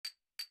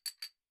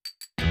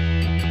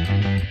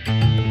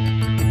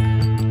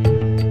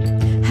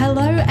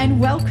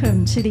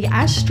welcome to the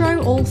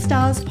Astro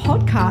All-Stars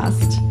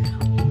podcast.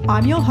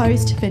 I'm your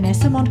host,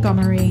 Vanessa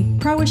Montgomery,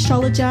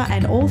 pro-astrologer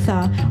and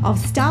author of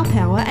Star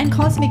Power and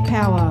Cosmic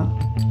Power.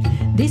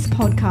 This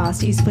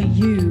podcast is for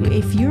you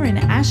if you're an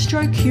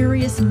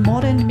astro-curious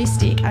modern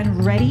mystic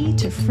and ready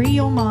to free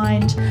your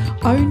mind,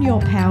 own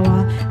your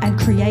power, and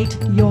create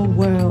your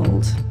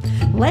world.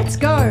 Let's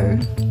go!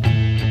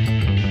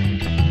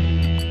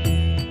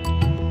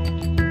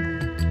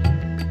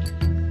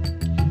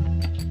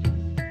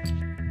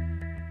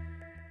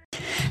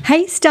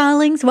 Hey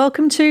Starlings,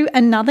 welcome to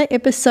another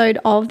episode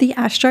of the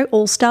Astro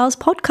All-Stars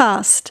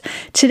podcast.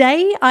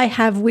 Today I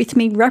have with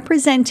me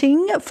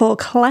representing for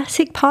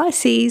Classic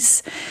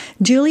Pisces,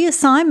 Julia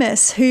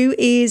Simas, who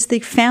is the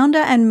founder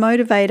and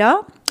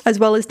motivator, as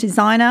well as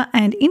designer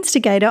and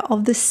instigator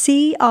of the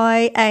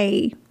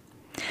CIA,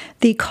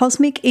 the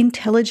Cosmic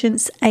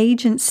Intelligence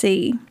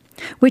Agency,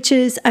 which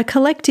is a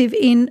collective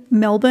in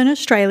Melbourne,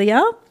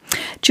 Australia.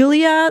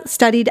 Julia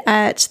studied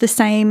at the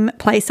same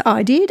place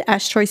I did,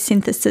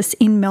 Astrosynthesis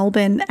in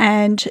Melbourne,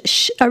 and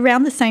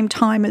around the same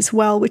time as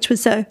well, which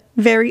was a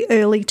very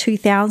early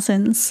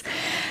 2000s.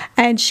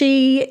 And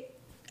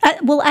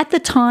at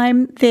the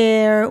time,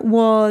 there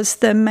was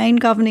the main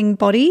governing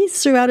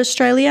bodies throughout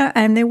Australia,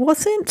 and there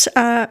wasn't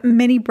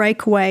many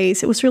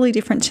breakaways. It was really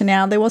different to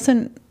now. There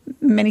wasn't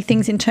many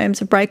things in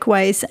terms of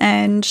breakaways,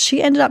 and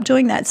she ended up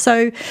doing that.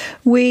 So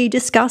we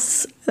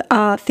discuss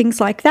things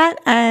like that,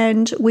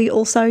 and we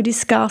also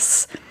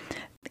discuss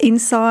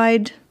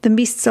inside the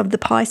mists of the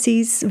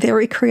Pisces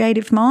very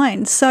creative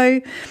mind.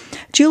 So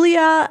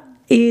Julia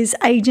is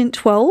Agent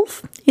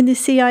 12 in the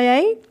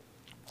CIA.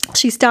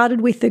 She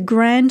started with the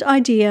grand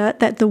idea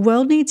that the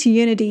world needs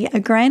unity, a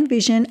grand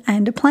vision,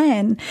 and a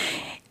plan.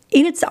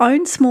 In its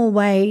own small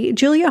way,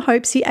 Julia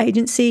hopes the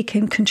agency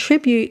can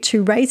contribute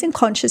to raising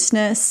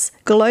consciousness,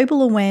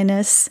 global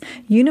awareness,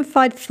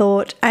 unified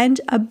thought, and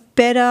a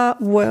better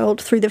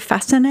world through the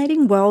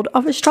fascinating world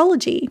of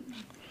astrology.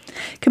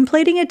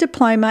 Completing a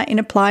diploma in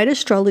applied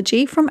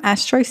astrology from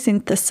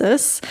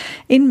Astrosynthesis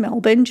in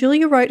Melbourne,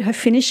 Julia wrote her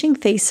finishing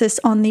thesis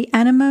on the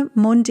Anima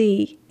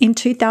Mundi in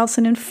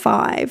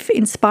 2005,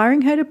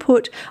 inspiring her to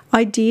put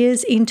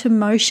ideas into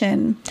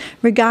motion,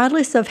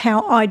 regardless of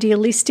how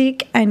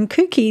idealistic and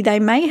kooky they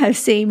may have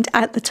seemed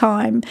at the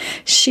time.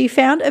 She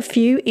found a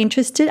few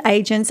interested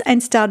agents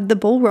and started the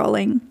ball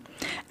rolling.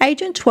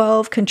 Agent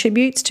 12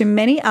 contributes to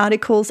many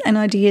articles and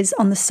ideas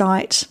on the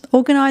site,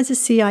 organises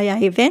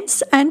CIA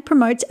events, and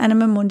promotes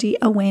Anima Mundi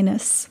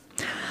awareness.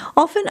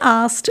 Often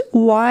asked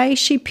why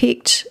she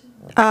picked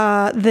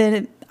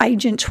the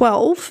Agent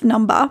 12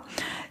 number,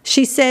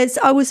 she says,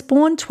 "I was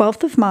born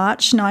 12th of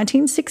March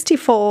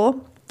 1964,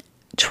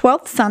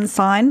 12th sun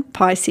sign,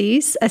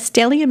 Pisces, a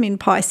stellium in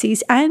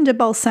Pisces, and a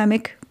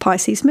balsamic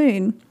Pisces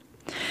moon.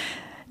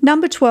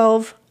 Number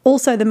 12,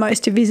 also the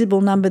most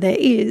visible number there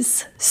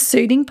is,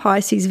 suiting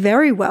Pisces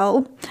very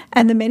well,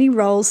 and the many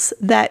roles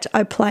that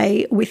I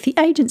play with the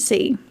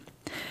agency."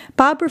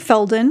 Barbara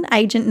Feldon,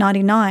 Agent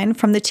 99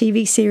 from the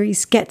TV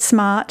series Get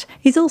Smart,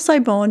 is also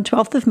born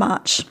 12th of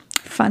March.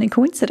 Funny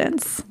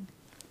coincidence.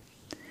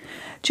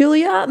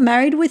 Julia,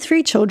 married with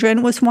 3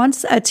 children, was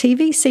once a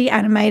TVC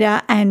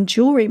animator and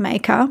jewellery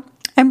maker,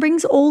 and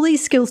brings all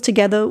these skills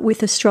together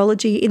with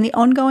astrology in the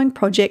ongoing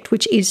project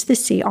which is the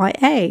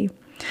CIA.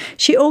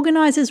 She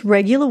organises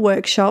regular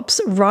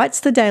workshops, writes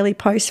the daily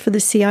post for the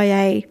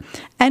CIA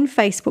and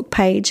Facebook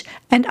page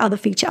and other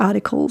feature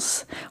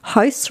articles,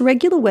 hosts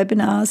regular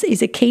webinars,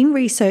 is a keen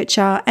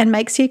researcher, and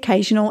makes the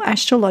occasional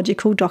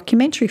astrological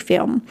documentary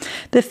film.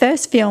 The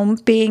first film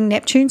being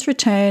Neptune's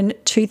Return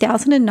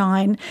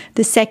 2009,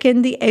 the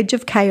second The Edge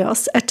of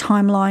Chaos, a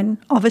timeline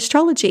of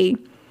astrology.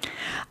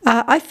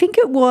 I think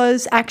it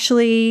was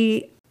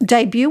actually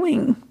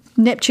debuting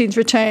Neptune's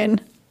Return.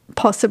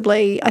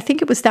 Possibly, I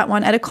think it was that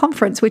one at a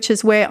conference, which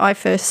is where I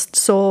first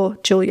saw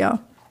Julia.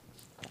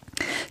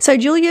 So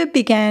Julia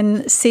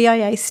began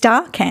CIA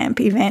Star Camp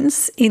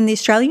events in the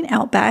Australian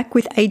Outback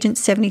with Agent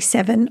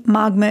 77,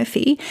 Marg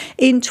Murphy,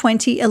 in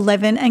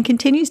 2011, and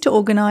continues to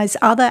organise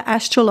other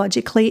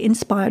astrologically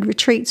inspired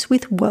retreats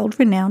with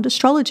world-renowned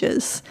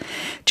astrologers.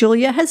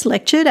 Julia has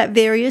lectured at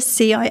various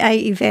CIA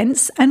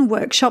events and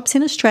workshops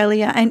in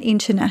Australia and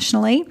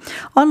internationally,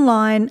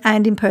 online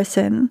and in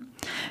person.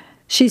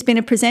 She's been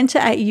a presenter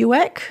at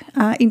UAC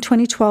in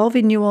 2012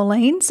 in New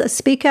Orleans, a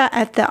speaker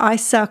at the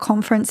ISA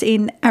conference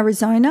in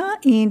Arizona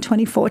in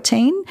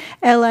 2014,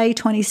 LA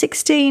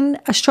 2016,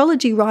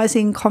 Astrology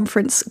Rising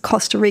Conference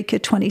Costa Rica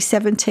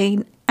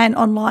 2017, and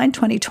online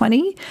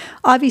 2020,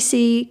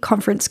 IVC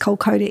Conference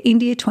Kolkata,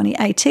 India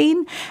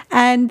 2018,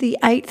 and the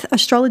 8th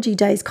Astrology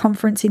Days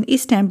Conference in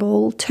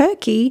Istanbul,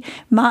 Turkey,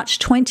 March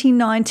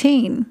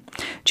 2019.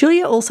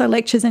 Julia also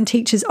lectures and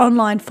teaches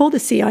online for the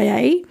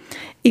CIA,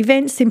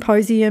 events,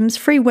 symposiums,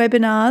 free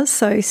webinars,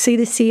 so see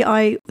the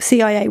CIA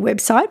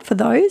website for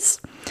those.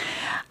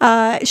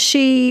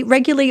 She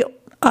regularly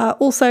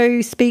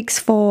also speaks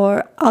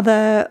for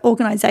other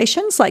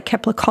organisations like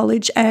Kepler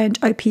College and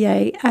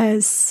OPA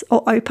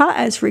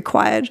as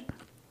required.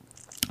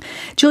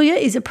 Julia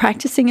is a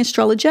practicing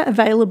astrologer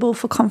available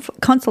for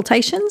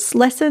consultations,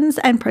 lessons,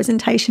 and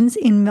presentations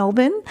in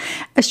Melbourne,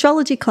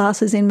 astrology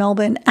classes in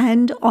Melbourne,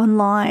 and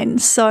online.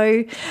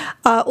 So,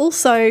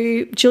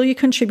 also, Julia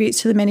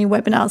contributes to the many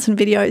webinars and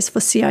videos for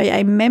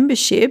CIA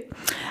membership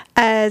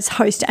as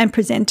host and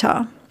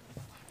presenter.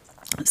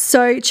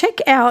 So, check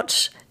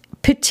out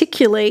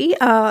particularly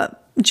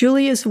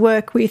Julia's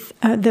work with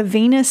the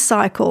Venus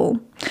cycle.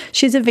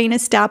 She's a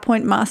Venus Star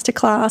Point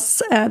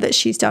masterclass that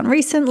she's done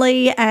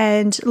recently,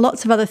 and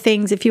lots of other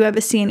things. If you ever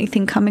see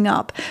anything coming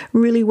up,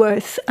 really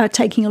worth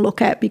taking a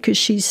look at, because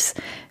she's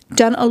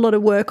done a lot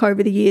of work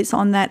over the years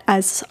on that,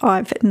 as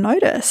I've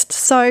noticed.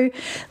 So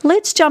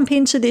let's jump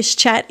into this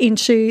chat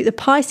into the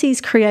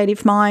Pisces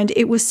creative mind.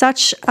 It was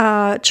such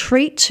a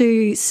treat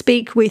to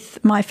speak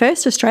with my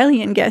first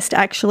Australian guest,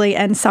 actually,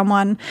 and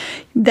someone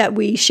that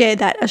we share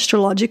that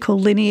astrological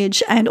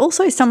lineage, and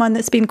also someone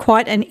that's been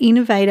quite an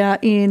innovator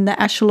in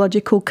the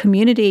astrological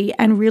community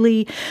and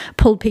really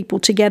pulled people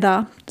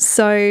together.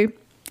 So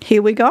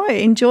here we go.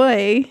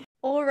 Enjoy.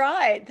 All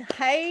right.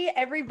 Hey,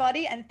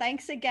 everybody, and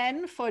thanks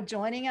again for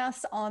joining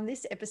us on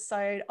this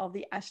episode of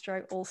the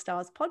Astro All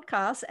Stars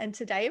podcast. And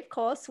today, of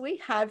course, we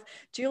have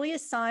Julia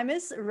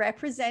Simas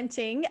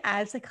representing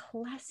as a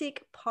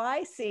classic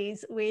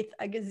Pisces with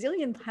a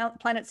gazillion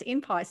planets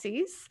in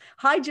Pisces.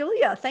 Hi,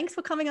 Julia. Thanks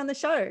for coming on the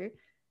show.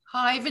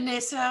 Hi,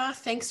 Vanessa.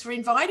 Thanks for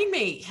inviting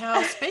me.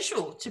 How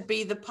special to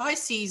be the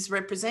Pisces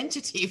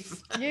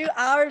representative. You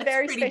are a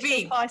very special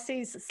big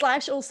Pisces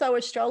 / also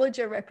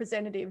astrologer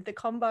representative. The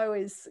combo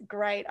is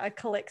great. I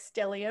collect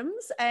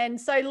stelliums.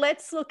 And so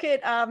let's look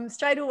at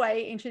straight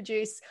away,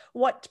 introduce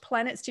what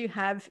planets do you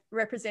have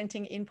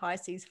representing in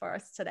Pisces for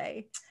us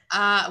today?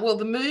 Well,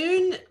 the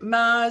moon,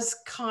 Mars,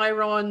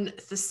 Chiron,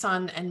 the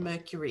sun, and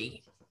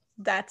Mercury.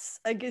 That's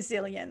a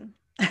gazillion.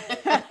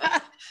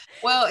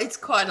 Well, it's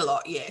quite a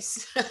lot,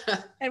 yes.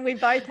 And we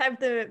both have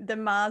the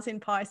Mars in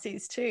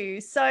Pisces too.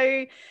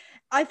 So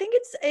I think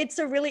it's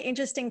a really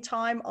interesting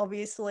time,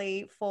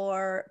 obviously,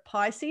 for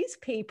Pisces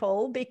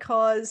people,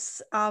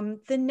 because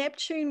the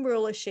Neptune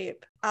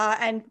rulership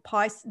and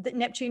the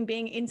Neptune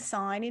being in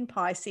sign in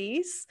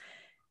Pisces,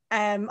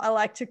 I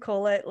like to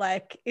call it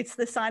like it's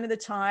the sign of the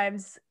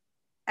times.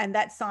 And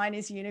that sign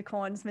is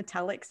unicorns,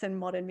 metallics, and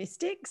modern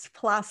mystics,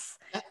 plus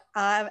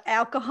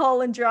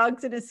alcohol and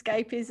drugs and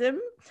escapism.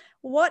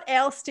 What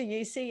else do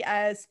you see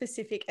as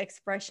specific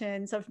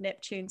expressions of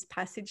Neptune's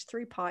passage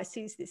through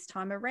Pisces this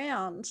time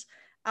around?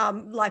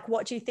 Like,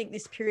 what do you think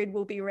this period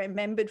will be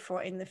remembered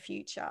for in the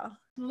future?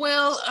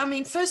 Well, I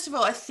mean, first of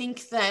all, I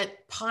think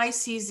that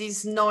Pisces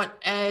is not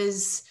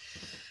as,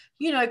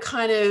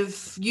 kind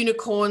of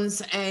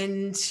unicorns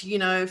and,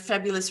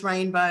 fabulous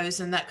rainbows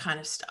and that kind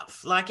of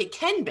stuff. Like, it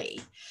can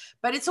be,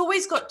 but it's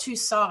always got two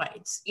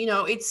sides.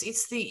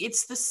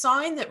 It's the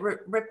sign that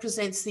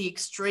represents the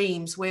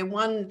extremes, where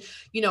one,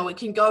 it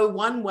can go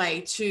one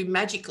way to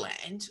magic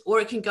land, or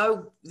it can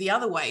go the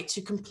other way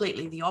to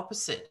completely the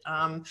opposite.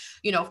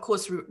 Of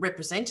course,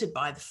 represented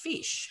by the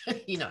fish,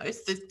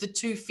 the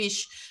two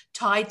fish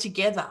tied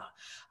together,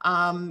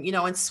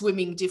 and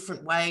swimming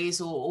different ways,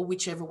 or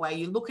whichever way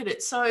you look at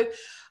it. So,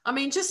 I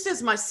mean, just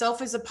as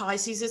myself as a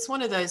Pisces, it's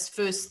one of those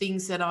first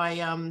things that I,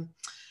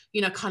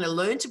 kind of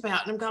learnt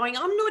about, and I'm going,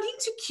 I'm not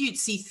into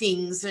cutesy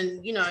things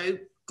and,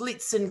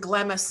 glitz and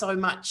glamour so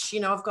much.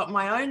 I've got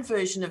my own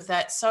version of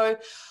that. So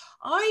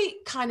I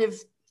kind of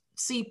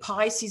see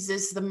Pisces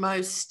as the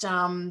most,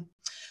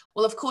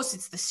 well, of course,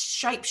 it's the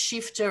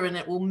shapeshifter, and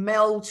it will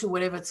meld to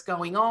whatever's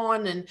going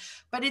on.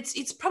 But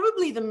it's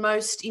probably the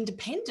most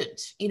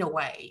independent in a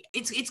way.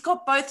 It's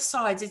got both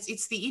sides.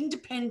 It's the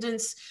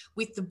independence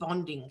with the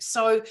bonding.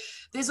 So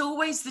there's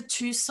always the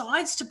two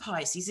sides to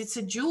Pisces. It's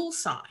a dual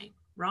sign,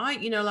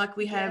 right? Like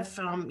we have,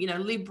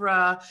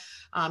 Libra,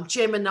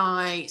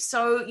 Gemini.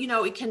 So,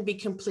 it can be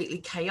completely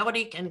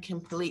chaotic and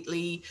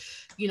completely,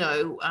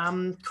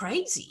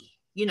 crazy.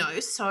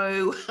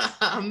 So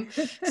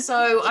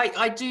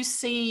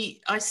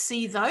I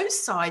see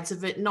those sides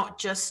of it, not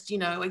just,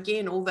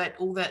 again, all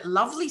that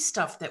lovely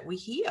stuff that we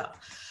hear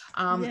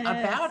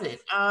about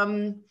it.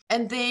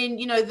 And then,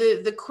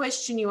 the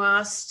question you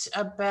asked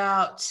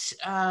about,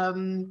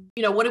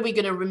 what are we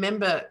going to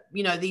remember,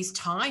 these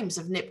times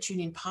of Neptune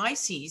in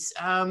Pisces?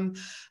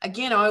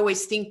 Again, I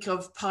always think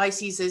of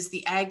Pisces as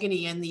the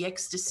agony and the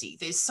ecstasy.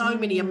 There's so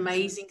many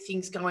amazing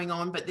things going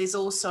on, but there's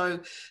also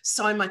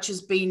so much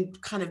has been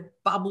kind of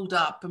bubbled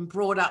up and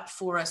brought up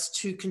for us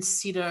to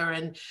consider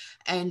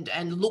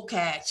and look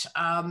at.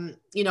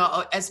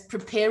 As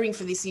preparing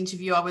for this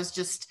interview, I was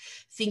just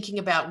thinking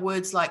about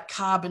words like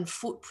carbon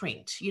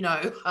footprint,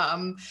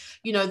 the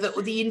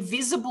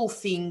invisible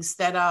things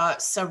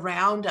that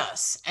surround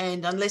us,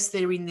 and unless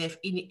they're in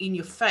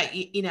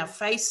our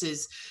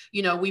faces,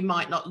 we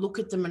might not look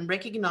at them and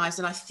recognize.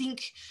 And I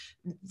think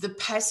the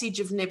passage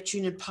of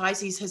Neptune and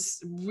Pisces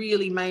has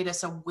really made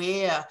us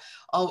aware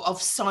of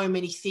so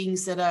many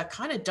things that are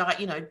kind of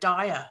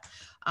dire.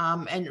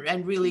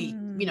 And really,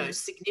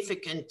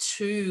 significant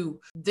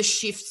to the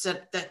shifts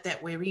that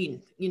we're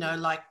in,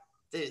 like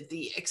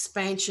the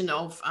expansion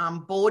of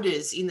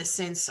borders in the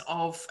sense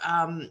of,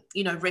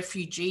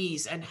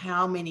 refugees and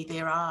how many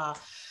there are.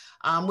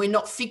 We're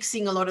not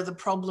fixing a lot of the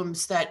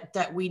problems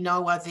that we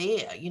know are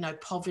there,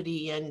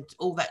 poverty and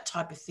all that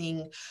type of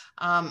thing.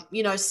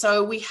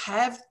 So we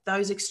have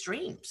those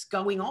extremes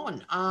going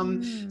on.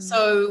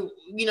 So,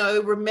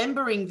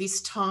 remembering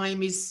this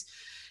time it's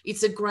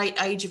a great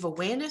age of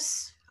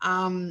awareness.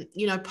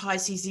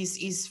 Pisces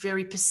is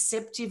very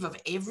perceptive of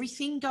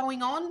everything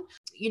going on,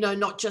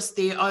 not just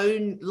their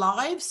own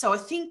lives. So I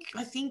think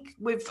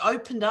we've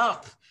opened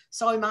up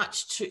so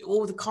much to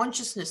all the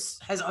consciousness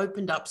has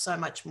opened up so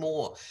much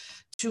more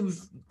to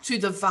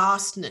the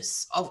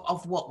vastness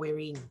of what we're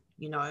in,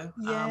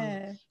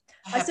 Yeah.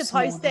 I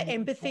suppose the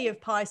empathy of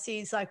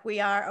Pisces, like we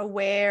are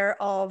aware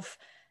of,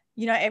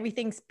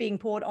 everything's being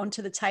poured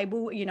onto the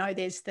table.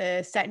 There's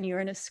the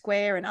Saturn-Uranus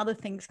square and other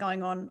things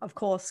going on, of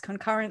course,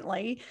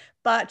 concurrently.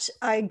 But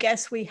I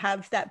guess we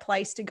have that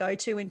place to go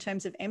to in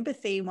terms of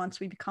empathy once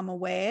we become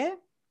aware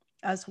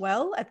as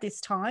well at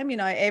this time.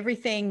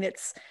 Everything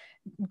that's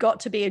got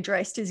to be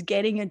addressed is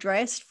getting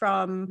addressed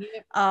from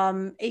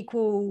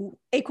equal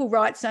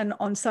rights and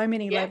on so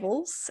many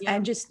levels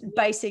and just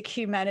basic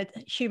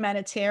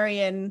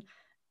humanitarian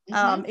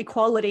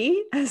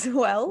equality as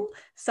well.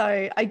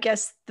 So I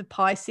guess the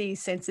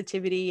Pisces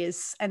sensitivity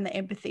is, and the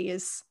empathy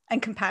is, and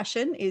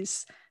compassion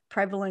is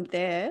prevalent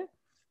there.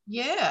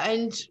 Yeah.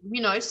 And,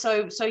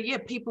 so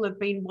people have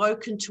been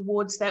woken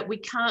towards that. We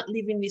can't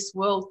live in this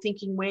world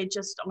thinking we're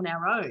just on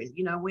our own.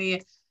 We're,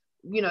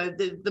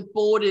 the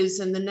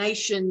borders and the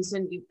nations,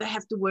 and they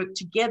have to work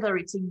together.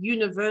 It's a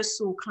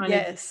universal kind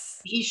of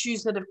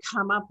issues that have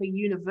come up are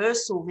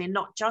universal. They're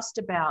not just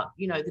about,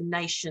 the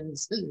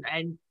nations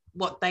and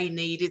what they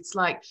need. It's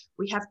like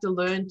we have to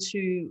learn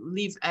to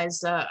live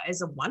as a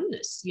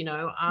oneness, and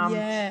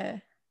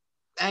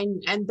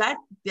that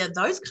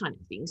those kind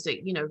of things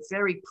that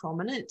very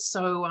prominent.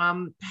 So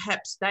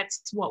perhaps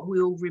that's what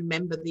we'll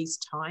remember these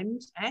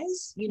times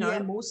as,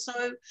 more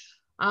so.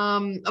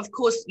 Of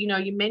course,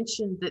 you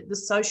mentioned that the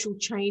social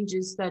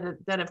changes that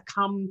have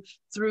come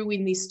through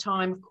in this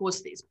time. Of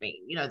course, there's been,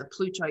 the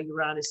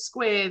Pluto-Uranus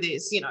square.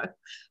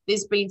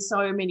 There's been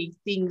so many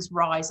things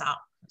rise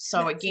up.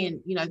 So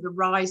again, the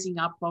rising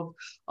up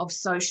of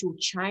social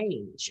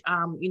change,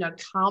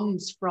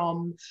 comes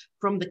from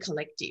the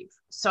collective.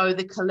 So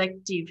the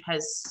collective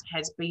has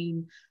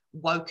been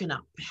woken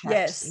up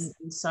perhaps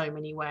in so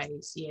many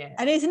ways.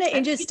 And isn't it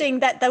interesting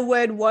that the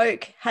word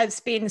woke has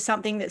been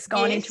something that's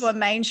gone into a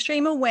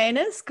mainstream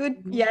awareness?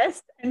 Good.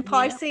 Yes. And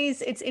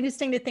Pisces, it's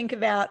interesting to think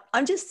about.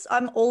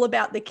 I'm all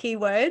about the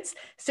keywords.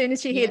 As soon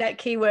as you hear that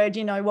keyword,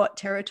 you know what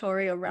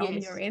territory or realm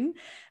you're in.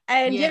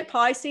 And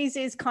Pisces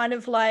is kind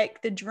of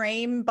like the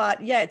dream, but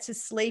it's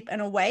asleep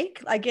and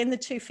awake. Again, the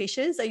two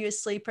fishes, are you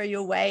asleep or are you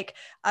awake?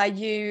 Are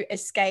you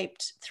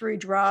escaped through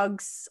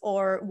drugs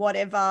or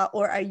whatever?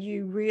 Or are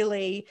you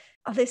really,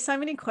 there's so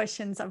many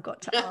questions I've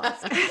got to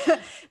ask.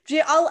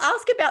 I'll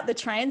ask about the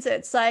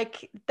transits,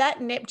 like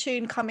that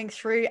Neptune coming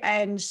through.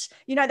 And,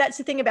 that's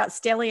the thing about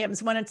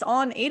stelliums. When it's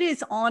on, it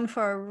is on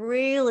for a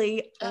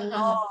really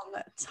long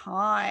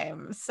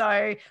time.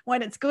 So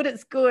when it's good,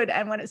 it's good.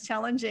 And when it's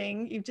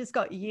challenging, you've just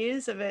got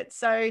years of it.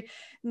 So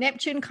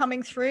Neptune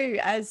coming through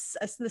as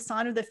the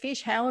sign of the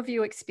fish, how have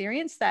you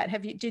experienced that?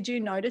 Did you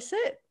notice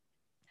it?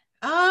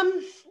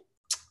 I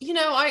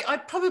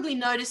probably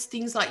noticed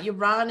things like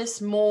Uranus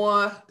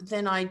more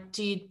than I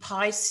did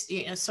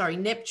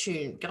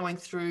Neptune going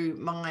through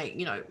my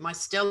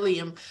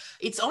stellium.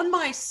 It's on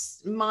my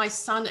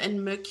Sun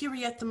and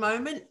Mercury at the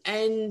moment.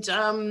 And,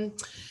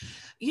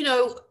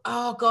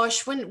 oh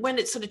gosh, when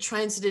it sort of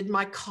transited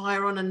my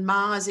Chiron and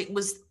Mars, it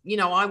was,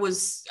 I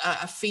was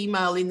a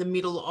female in the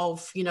middle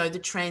of, the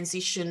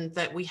transition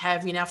that we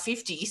have in our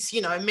 50s,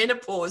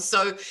 menopause.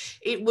 So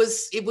it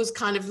was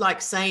kind of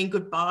like saying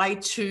goodbye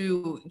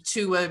to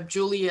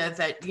Julia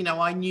that,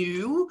 I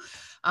knew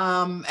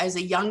as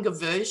a younger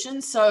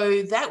version.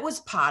 So that was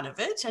part of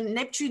it. And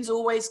Neptune's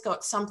always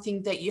got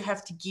something that you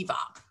have to give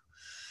up.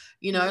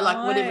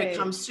 Like whatever it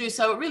comes through.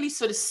 So it really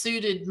sort of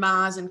suited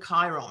Mars and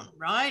Chiron,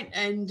 right?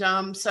 And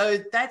so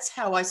that's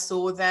how I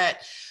saw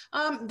that.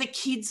 The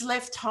kids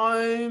left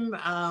home.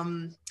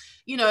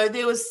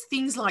 There was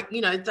things like,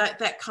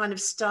 that kind of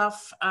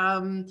stuff.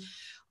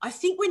 I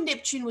think when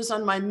Neptune was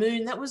on my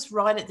moon, that was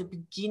right at the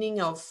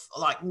beginning of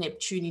like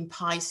Neptune in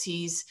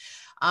Pisces.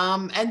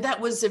 And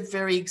that was a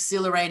very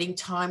exhilarating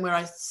time where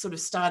I sort of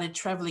started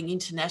traveling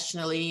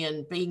internationally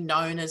and being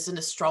known as an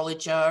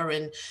astrologer.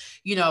 And,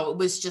 it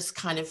was just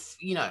kind of,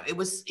 it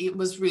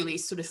was really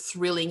sort of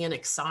thrilling and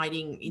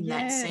exciting in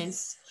that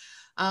sense.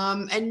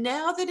 And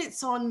now that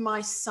it's on my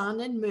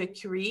Sun and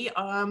Mercury,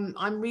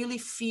 I'm really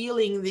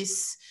feeling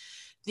this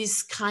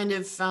kind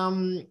of,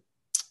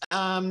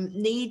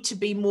 need to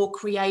be more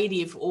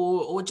creative,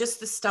 or just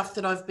the stuff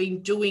that I've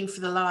been doing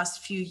for the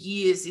last few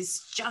years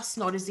is just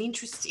not as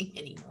interesting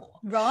anymore.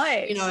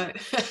 Right. You know,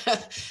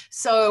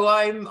 so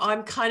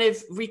I'm kind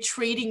of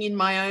retreating in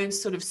my own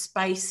sort of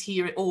space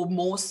here, or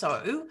more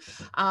so.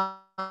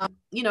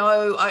 You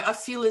know, I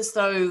feel as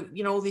though,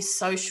 you know, all this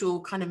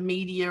social kind of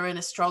media and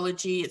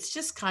astrology, it's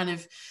just kind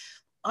of,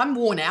 I'm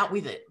worn out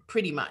with it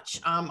pretty much.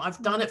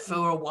 I've done it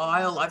for a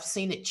while. I've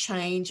seen it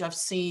change. I've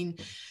seen,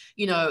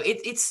 you know,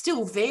 it's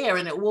still there,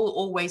 and it will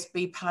always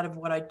be part of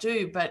what I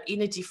do, but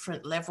in a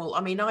different level.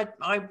 I mean,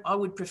 I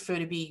would prefer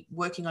to be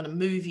working on a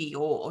movie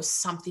or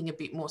something a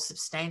bit more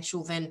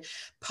substantial than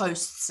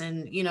posts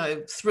and, you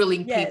know,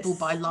 thrilling people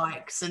by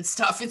likes and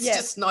stuff. It's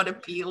just not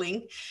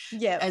appealing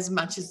as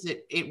much as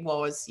it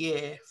was.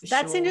 Yeah, for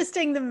That's sure.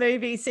 interesting. The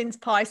movie, since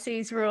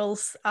Pisces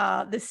rules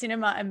the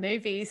cinema and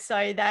movies,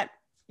 so that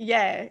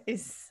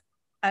is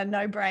a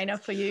no-brainer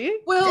for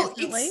you. Well,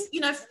 definitely. It's, you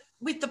know,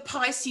 with the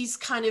Pisces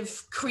kind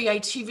of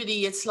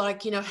creativity, it's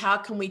like, you know, how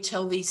can we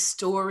tell these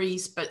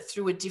stories, but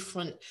through a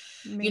different,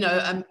 you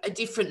know, a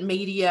different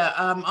media.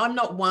 I'm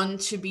not one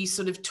to be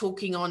sort of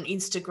talking on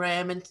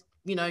Instagram and,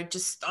 you know,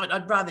 just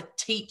I'd rather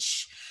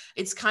teach.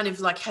 It's kind of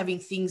like having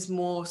things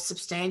more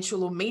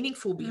substantial or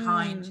meaningful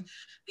behind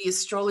the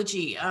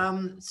astrology.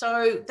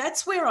 So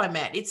that's where I'm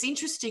at. It's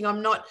interesting.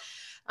 I'm not,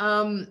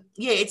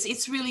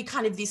 it's really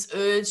kind of this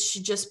urge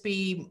to just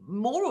be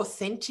more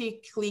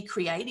authentically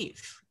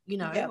creative, you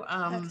know.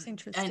 That's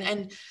interesting.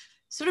 And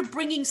sort of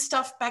bringing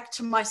stuff back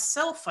to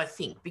myself, I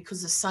think,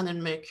 because the Sun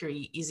and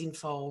Mercury is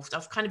involved.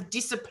 I've kind of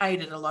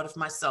dissipated a lot of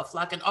myself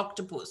like an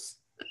octopus.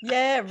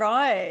 Yeah,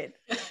 right.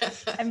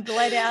 And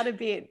bled out a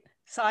bit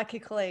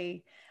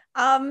psychically.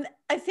 I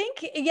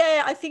think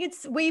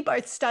it's, we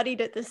both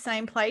studied at the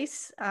same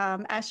place,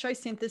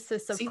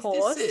 astrosynthesis, of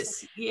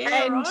course.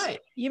 Yeah, and right.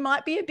 You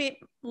might be a bit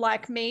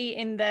like me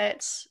in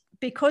that,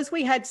 because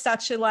we had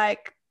such a,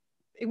 like,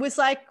 it was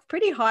like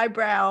pretty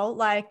highbrow,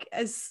 like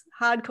as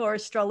hardcore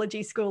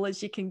astrology school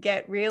as you can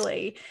get,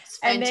 really. It's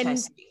fantastic. And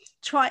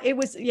then it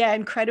was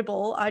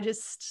incredible. I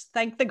just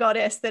thank the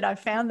goddess that I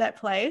found that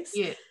place.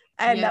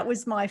 And that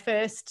was my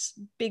first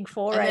big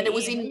foray. And then it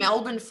was in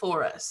Melbourne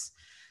for us.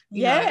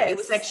 You know, it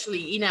was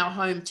actually in our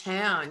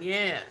hometown.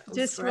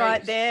 Just great.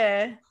 Right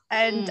there.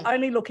 And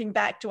only looking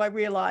back do I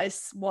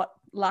realize what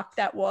luck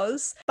that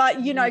was.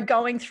 But, you know,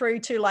 going through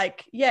to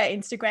like,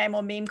 Instagram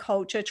or meme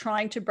culture,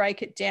 trying to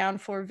break it down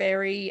for a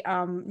very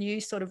new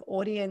sort of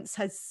audience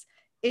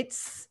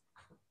it's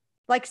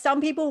like, some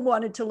people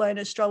wanted to learn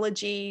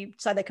astrology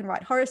so they can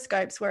write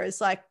horoscopes,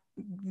 whereas like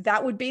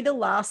that would be the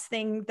last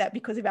thing that,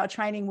 because of our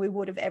training, we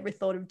would have ever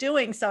thought of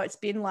doing. So it's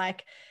been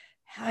like,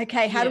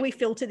 okay, how do we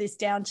filter this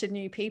down to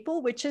new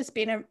people, which has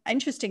been an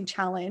interesting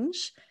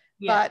challenge.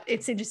 But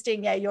it's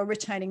interesting. You're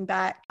returning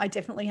back. I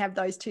definitely have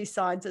those two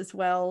sides as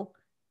well.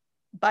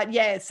 But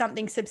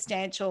something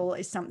substantial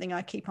is something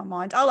I keep on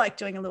mind. I like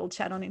doing a little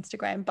chat on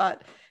Instagram,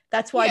 but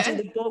that's why I do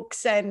the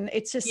books. And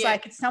it's just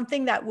like, it's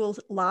something that will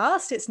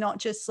last. It's not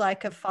just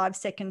like a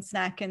 5-second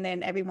snack and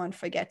then everyone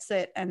forgets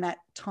it and that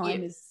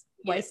time is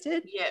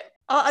wasted.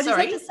 I just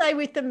have to say,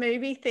 with the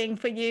movie thing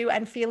for you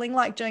and feeling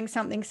like doing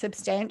something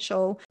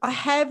substantial, I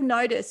have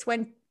noticed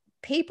when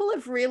people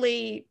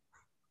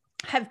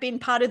have been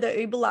part of the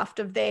Uberluft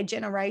of their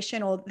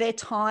generation or their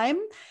time,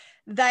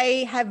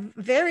 they have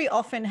very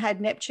often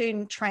had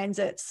Neptune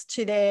transits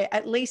to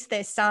at least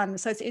their sun.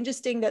 So it's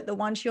interesting that the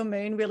one to your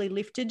moon really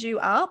lifted you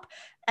up.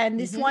 And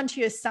this one to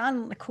your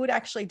sun could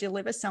actually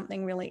deliver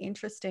something really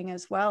interesting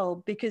as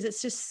well, because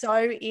it's just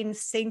so in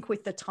sync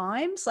with the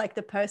times, like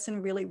the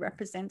person really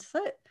represents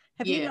it.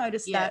 Have you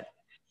noticed that?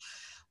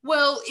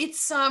 Well,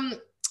 it's,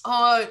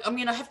 I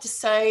mean, I have to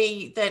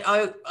say that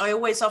I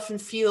always often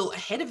feel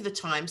ahead of the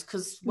times,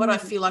 because what I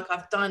feel like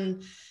I've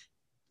done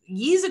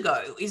years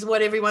ago is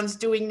what everyone's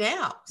doing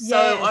now.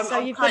 So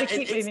you've got to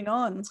keep moving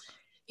on.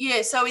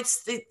 Yeah, so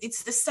it's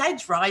the Sag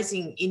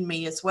rising in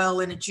me as well,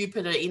 and a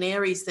Jupiter in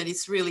Aries that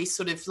is really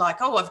sort of like,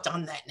 oh, I've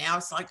done that now.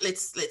 It's like,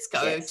 let's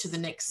go to the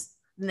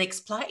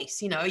next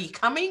place. You know, are you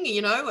coming?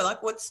 You know,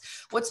 like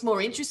what's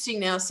more interesting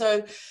now?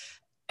 So,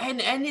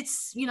 and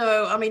it's, you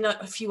know, I mean,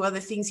 a few other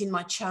things in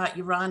my chart,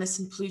 Uranus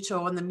and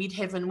Pluto on the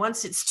midheaven.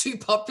 Once it's too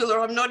popular,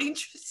 I'm not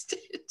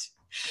interested.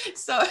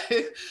 So,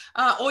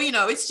 or, you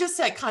know, it's just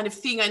that kind of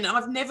thing. And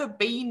I've never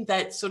been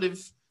that sort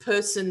of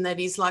person that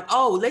is like,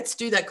 oh, let's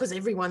do that because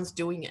everyone's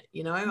doing it,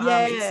 you know.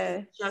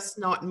 It's just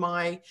not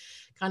my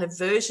kind of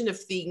version of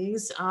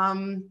things.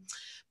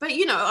 But,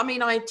 you know, I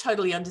mean, I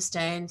totally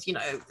understand, you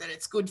know, that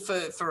it's good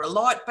for a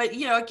lot. But,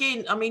 you know,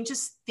 again, I mean,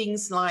 just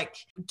things like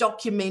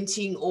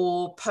documenting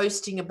or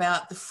posting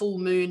about the full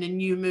moon and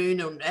new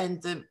moon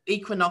and the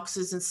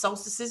equinoxes and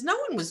solstices. No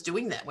one was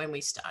doing that when we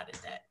started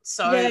that.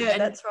 So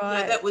that's right.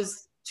 You know, that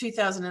was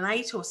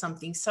 2008 or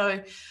something.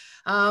 So,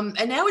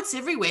 and now it's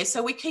everywhere.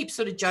 So we keep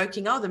sort of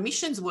joking, oh, the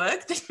missions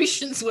work.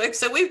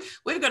 So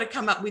we've got to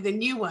come up with a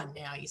new one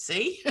now, you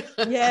see.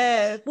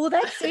 Well,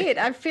 that's it.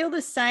 I feel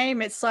the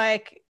same. It's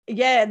like,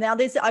 now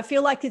I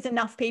feel like there's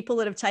enough people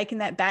that have taken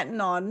that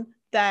baton on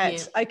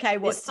that, okay,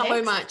 There's what's so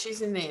next? much,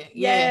 isn't there?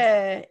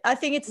 Yeah. I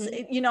think it's,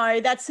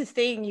 that's the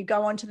thing. You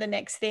go on to the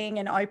next thing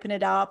and open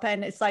it up,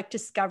 and it's like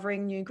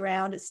discovering new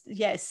ground. It's,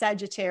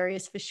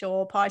 Sagittarius for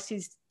sure.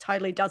 Pisces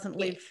totally doesn't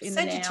live in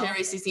the now.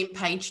 Sagittarius is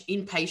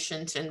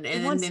impatient, and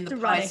then the to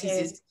run Pisces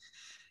ahead.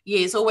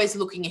 is always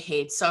looking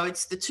ahead. So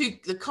it's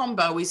the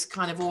combo is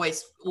kind of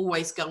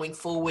always going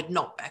forward,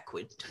 not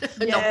backward.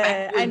 Not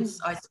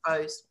backwards, I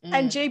suppose.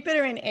 And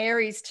Jupiter in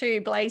Aries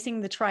too,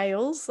 blazing the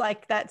trails.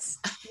 Like that's,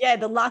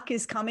 the luck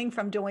is coming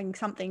from doing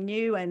something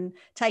new and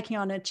taking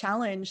on a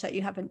challenge that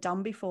you haven't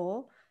done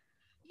before.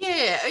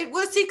 Yeah, it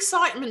was the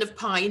excitement of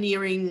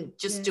pioneering,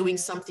 just doing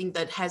something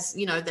that has,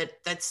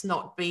 that's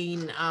not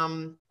been,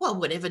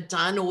 whatever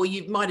done, or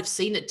you might have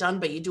seen it done,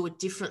 but you do it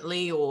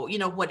differently, or,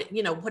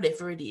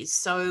 whatever it is.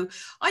 So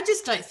I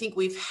just don't think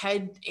we've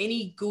had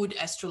any good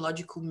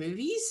astrological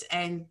movies,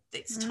 and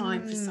it's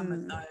time for some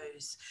of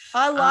those.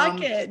 I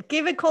like it.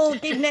 Give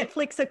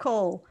Netflix a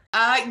call.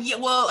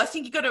 Well, I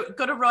think you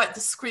got to write the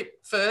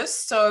script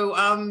first. So,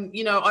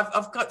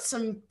 I've got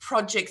some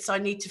projects I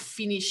need to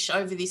finish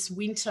over this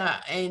winter,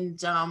 and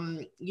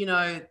then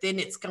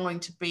it's going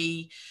to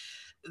be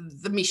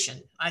the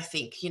mission, I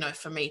think,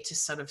 for me to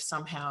sort of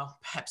somehow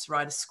perhaps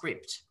write a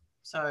script.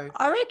 So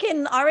I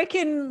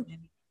reckon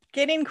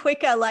get in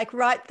quicker, like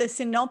write the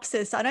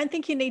synopsis. I don't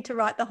think you need to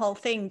write the whole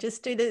thing.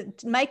 Just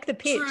make the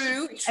pitch.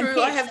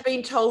 True. I have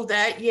been told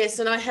that, yes,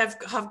 and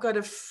I've got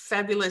a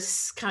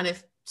fabulous kind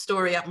of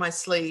story up my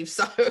sleeve,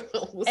 so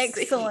we'll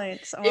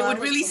excellent see. It would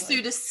really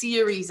suit a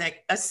series,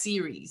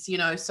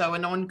 so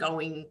an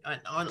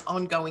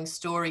ongoing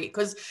story,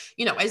 because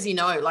as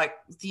like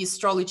the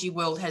astrology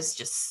world has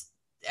just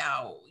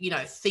our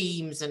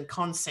themes and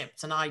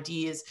concepts and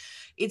ideas.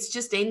 It's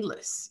just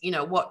endless,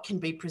 what can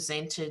be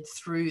presented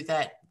through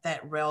that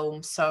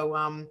realm. So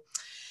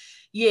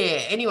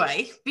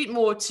anyway, a bit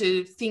more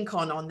to think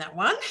on that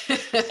one.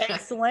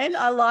 Excellent.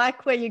 I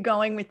like where you're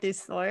going with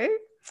this though.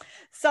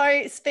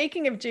 So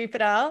speaking of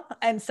Jupiter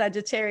and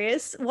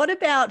Sagittarius, what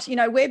about,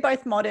 we're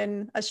both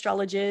modern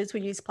astrologers.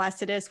 We use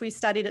Placidus. We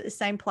studied at the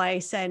same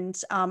place. And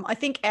I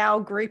think our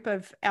group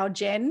of our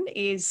gen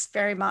is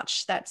very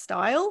much that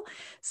style.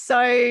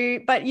 So,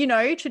 but,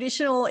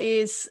 traditional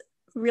is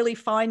really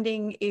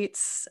finding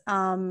its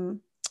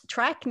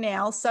track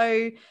now.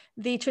 So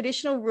the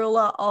traditional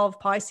ruler of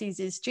Pisces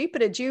is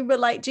Jupiter. Do you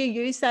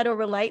use that or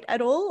relate at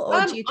all?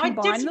 Or do you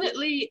combine them?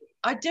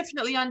 I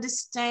definitely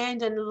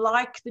understand and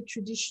like the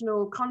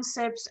traditional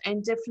concepts,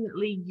 and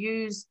definitely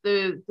use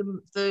the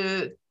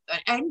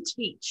and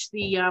teach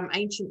the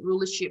ancient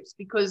rulerships,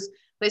 because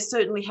they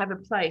certainly have a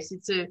place.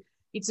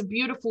 It's a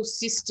beautiful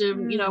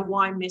system.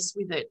 Why mess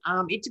with it?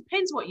 It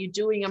depends what you're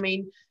doing. I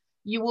mean,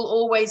 you will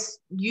always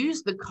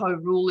use the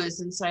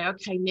co-rulers and say,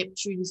 okay,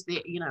 Neptune's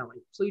there,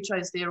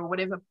 Pluto's there or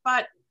whatever,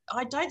 but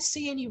I don't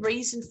see any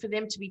reason for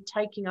them to be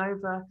taking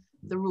over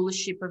the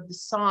rulership of the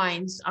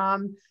signs.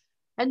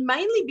 And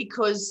mainly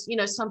because,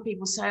 some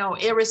people say, oh,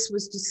 Eris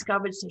was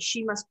discovered, so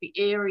she must be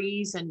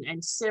Aries, and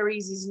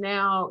Ceres is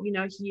now,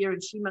 here,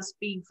 and she must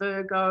be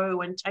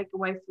Virgo and take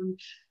away from.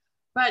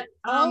 But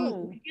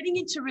we're getting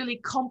into really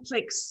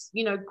complex,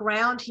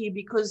 ground here,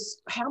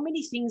 because how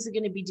many things are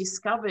going to be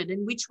discovered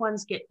and which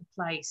ones get the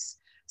place?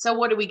 So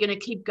what are we going to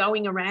keep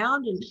going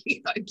around and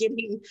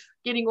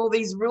getting all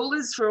these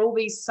rulers for all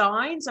these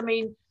signs? I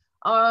mean,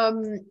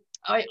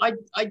 I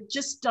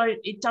just don't.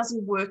 It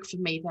doesn't work for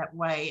me that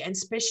way, and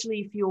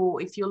especially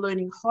if you're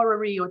learning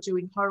horary or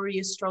doing horary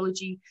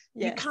astrology,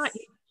 you can't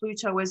use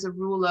Pluto as a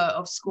ruler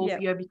of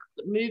Scorpio because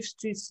it moves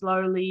too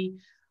slowly.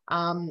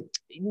 What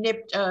do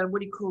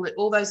you call it?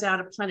 All those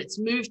outer planets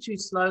move too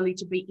slowly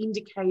to be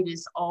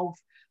indicators of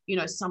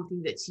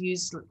something that's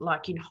used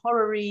like in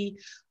horary.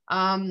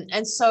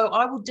 And so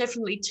I will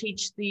definitely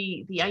teach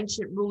the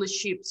ancient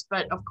rulerships,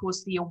 but of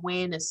course the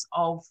awareness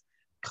of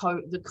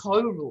the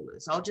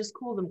co-rulers. I'll just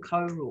call them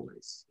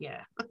co-rulers.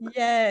 Yeah.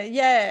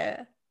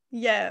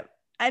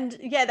 And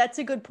that's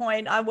a good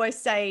point. I always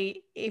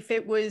say if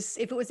it was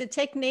a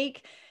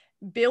technique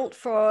built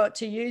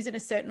to use in a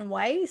certain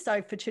way,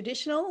 so for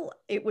traditional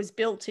it was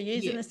built to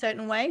use in a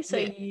certain way, so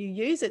you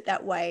use it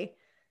that way.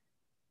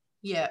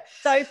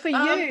 So for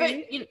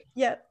you,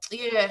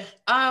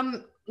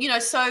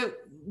 so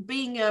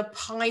being a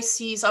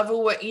Pisces, I've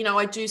always,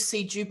 I do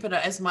see Jupiter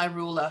as my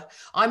ruler.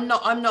 I'm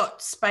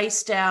not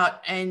spaced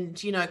out and,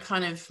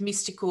 kind of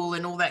mystical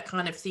and all that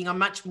kind of thing. I'm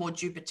much more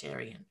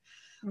Jupiterian.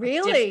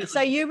 Really?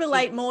 So you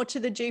relate more to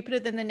the Jupiter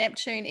than the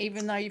Neptune,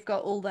 even though you've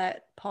got all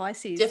that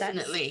Pisces?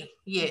 Definitely.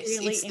 Yes.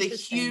 Really, it's the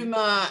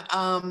humor.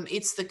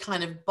 It's the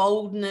kind of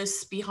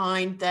boldness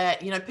behind that.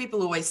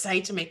 People always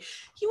say to me,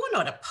 you are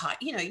not a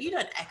Pisces, you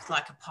don't act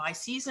like a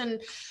Pisces. And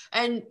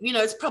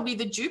it's probably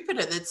the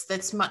Jupiter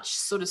that's much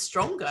sort of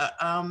stronger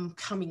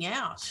coming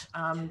out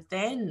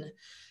than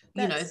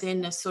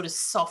a sort of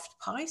soft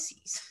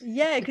Pisces.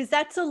 Yeah, because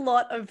that's a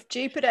lot of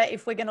Jupiter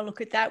if we're going to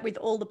look at that with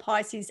all the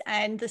Pisces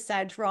and the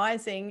Sag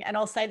rising. And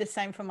I'll say the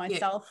same for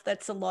myself.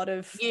 That's a lot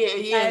of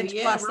Sag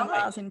plus the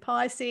Mars in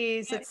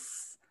Pisces.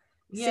 It's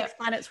 6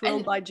 planets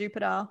ruled by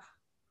Jupiter.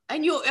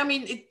 And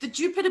the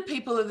Jupiter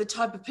people are the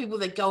type of people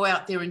that go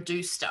out there and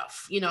do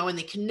stuff, and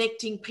they're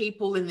connecting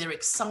people and they're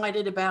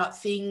excited about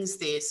things.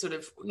 They're sort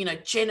of,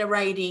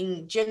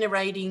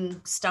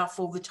 generating stuff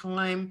all the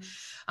time.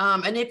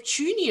 A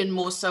Neptunian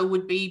more so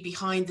would be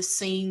behind the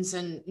scenes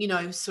and,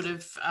 sort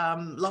of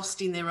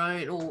lost in their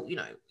own, or,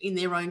 in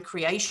their own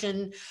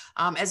creation,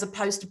 as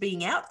opposed to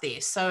being out there.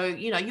 So,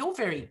 you're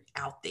very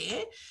out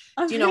there.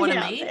 Do you know what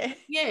I mean? There.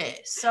 Yeah.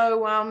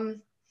 So,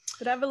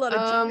 but I have a lot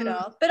of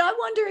Jupiter. But I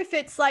wonder if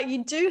it's like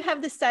you do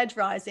have the Sag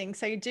rising,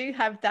 so you do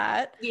have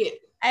that. Yeah.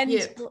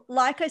 And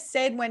like I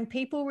said, when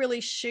people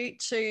really shoot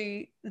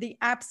to the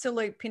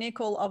absolute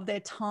pinnacle of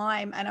their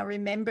time and are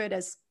remembered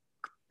as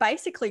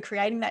basically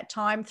creating that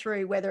time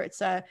through whether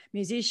it's a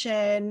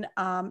musician,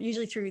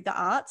 usually through the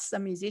arts, a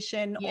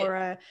musician or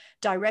a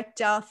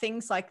director,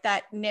 things like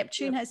that.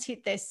 Neptune has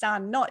hit their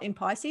sun, not in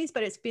Pisces,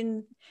 but it's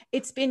been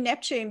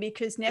Neptune,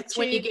 because Neptune. That's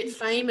when you get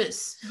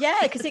famous. Yeah,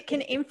 because it can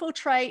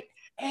infiltrate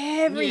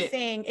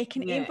everything. It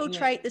can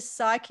infiltrate the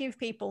psyche of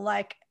people.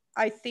 Like,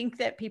 I think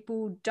that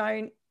people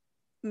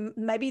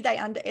maybe they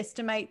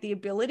underestimate the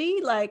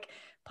ability. Like,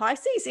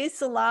 Pisces is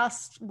the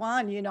last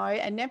one,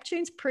 and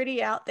Neptune's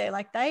pretty out there.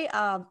 Like, they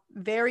are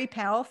very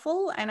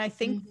powerful. And I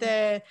think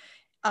the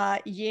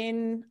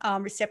yin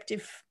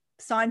receptive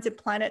signs and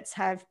planets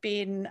have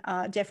been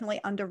definitely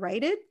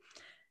underrated.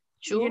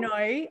 Sure.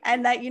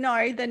 And that,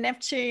 the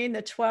Neptune,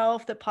 the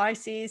 12, the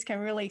Pisces can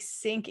really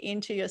sink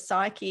into your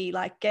psyche,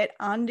 like get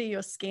under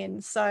your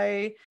skin.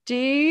 So do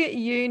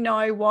you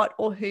know what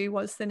or who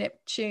was the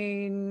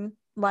Neptune,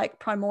 like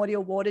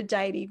primordial water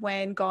deity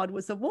when God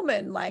was a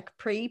woman, like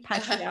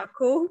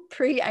pre-patriarchal,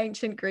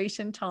 pre-ancient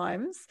Grecian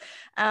times?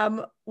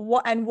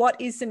 What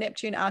is the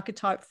Neptune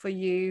archetype for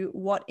you?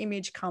 What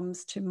image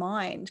comes to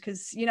mind?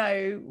 Because,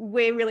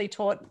 we're really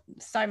taught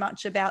so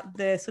much about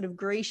the sort of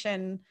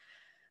Grecian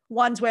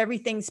ones where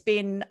everything's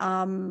been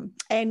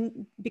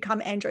and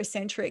become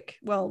androcentric.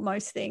 Well,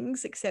 most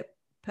things except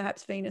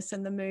perhaps Venus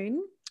and the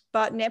moon.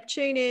 But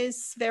Neptune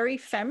is very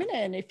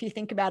feminine if you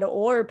think about it,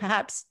 or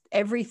perhaps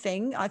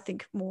everything. I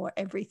think more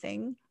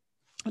everything.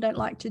 I don't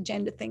like to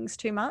gender things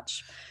too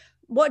much.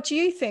 What do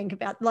you think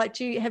about, like,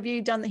 have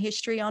you done the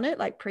history on it,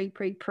 like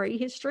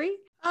pre-history?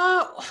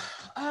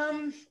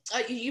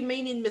 You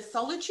mean in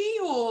mythology,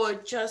 or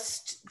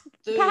just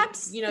the,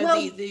 perhaps,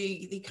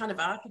 the kind of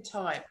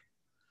archetype?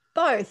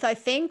 Both, I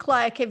think.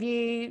 Like, have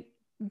you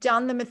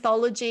done the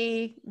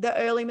mythology, the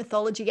early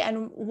mythology,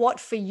 and what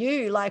for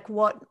you, like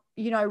what,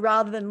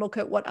 rather than look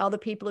at what other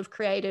people have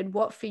created,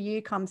 what for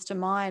you comes to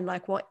mind?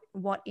 Like, what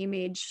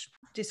image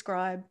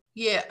describe?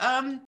 Yeah,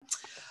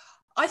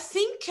 I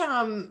think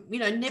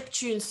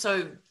Neptune's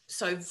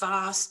so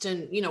vast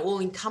and all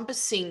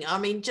encompassing. I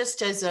mean,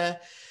 just as a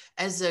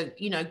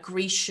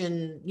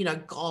Grecian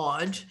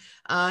god,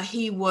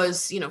 he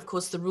was of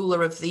course the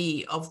ruler of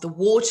the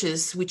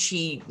waters, which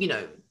he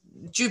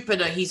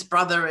Jupiter, his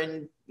brother,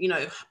 and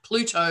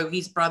Pluto,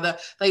 his brother,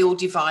 they all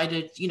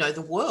divided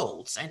the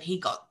worlds, and he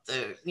got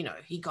the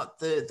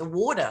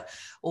water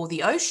or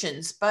the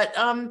oceans. But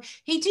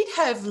he did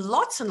have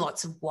lots and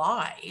lots of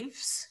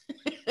wives.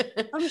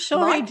 I'm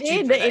sure he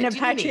did, Jupiter, in a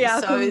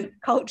patriarchal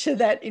culture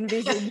that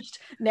envisaged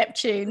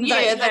Neptune.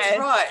 Yeah, that's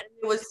right.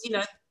 It was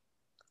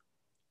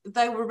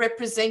they were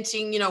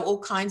representing, all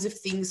kinds of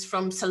things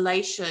from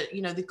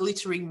Salacia, the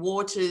glittering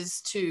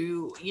waters,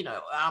 to,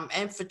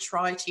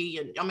 Amphitrite.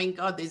 And I mean,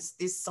 God,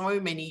 there's so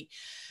many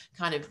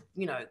kind of,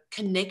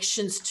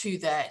 connections to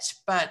that.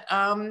 But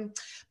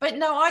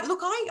no,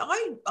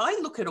 I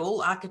look at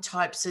all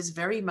archetypes as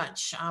very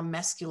much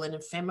masculine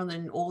and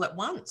feminine all at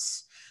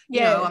once.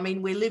 I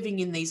mean, we're living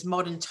in these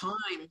modern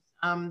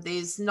times.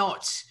 There's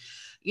not,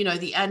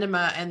 the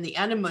anima and the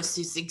animus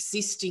is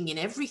existing in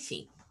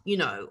everything.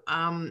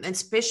 And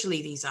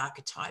especially these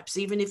archetypes,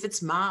 even if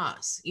it's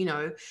Mars,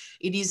 it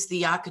is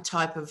the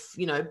archetype of,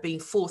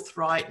 being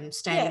forthright and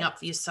standing up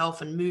for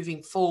yourself and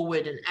moving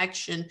forward and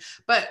action.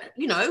 But,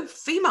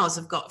 females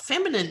have got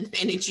feminine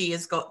energy,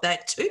 has got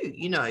that too,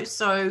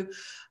 so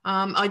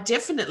I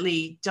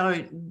definitely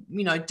don't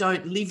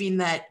live in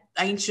that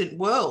ancient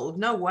world.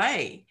 No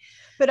way.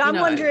 But I'm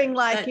wondering,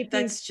 like, if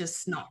that's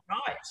just not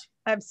right.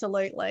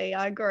 Absolutely.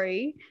 I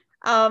agree.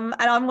 And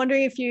I'm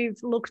wondering if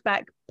you've looked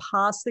back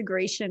past the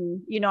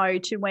Grecian,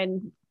 to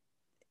when,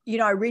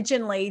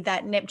 originally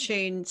that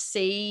Neptune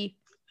sea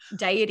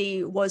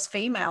deity was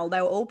female.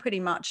 They were all pretty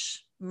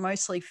much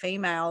mostly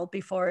female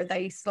before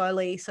they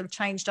slowly sort of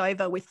changed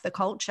over with the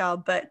culture.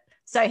 But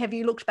so have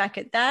you looked back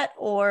at that,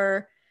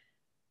 or?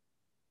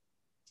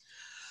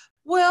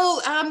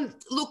 Well,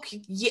 look,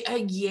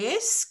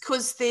 yes,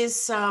 because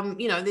there's,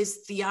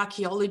 there's the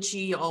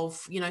archaeology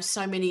of,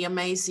 so many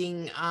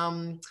amazing,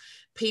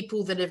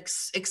 people that have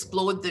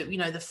explored the,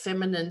 the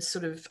feminine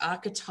sort of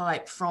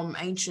archetype from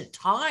ancient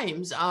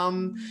times.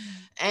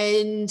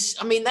 And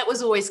I mean, that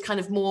was always kind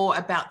of more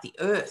about the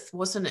earth,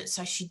 wasn't it?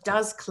 So she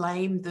does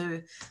claim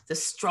the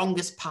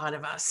strongest part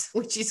of us,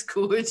 which is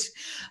good.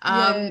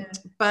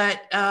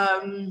 But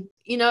the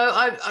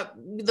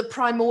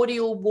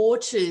primordial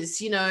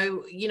waters,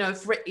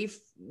 if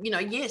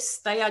yes,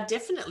 they are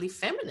definitely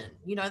feminine.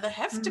 They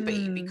have to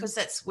be, because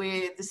that's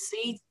where the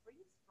seeds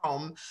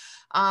from.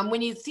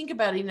 When you think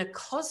about it in a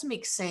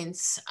cosmic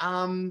sense,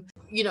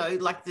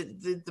 like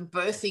the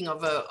birthing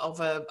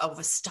of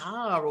a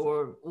star,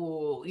 or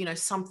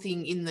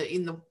something in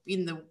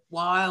the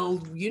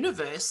wild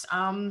universe,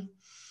 I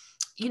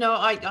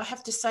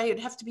have to say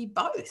it'd have to be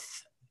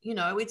both.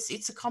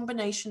 It's a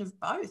combination of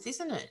both,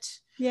 isn't it?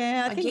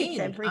 Yeah, I think it's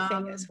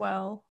everything as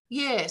well.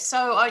 Yeah,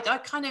 so I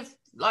kind of,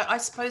 like, I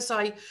suppose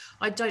I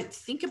don't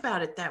think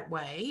about it that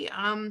way.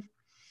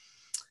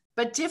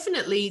 But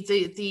definitely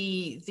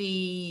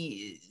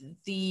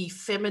the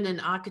feminine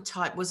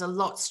archetype was a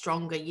lot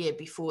stronger,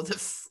 before the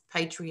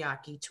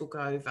patriarchy took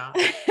over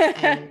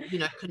and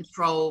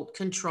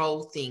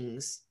control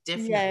things.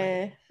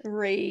 Definitely,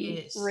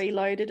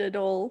 reloaded it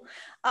all.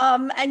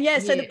 So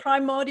the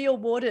primordial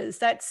waters,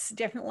 that's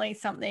definitely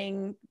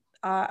something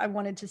I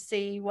wanted to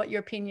see what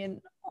your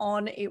opinion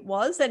on it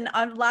was, and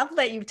I love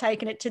that you've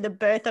taken it to the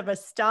birth of a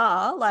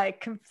star,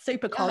 like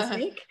super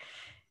cosmic.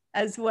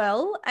 As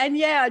well. And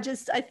I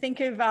think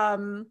of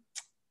that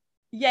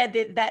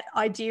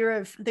idea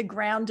of the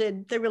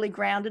really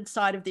grounded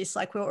side of this,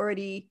 like we're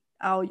already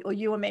or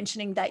you were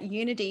mentioning that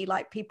unity,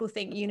 like people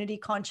think unity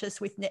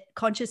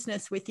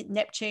consciousness with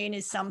Neptune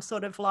is some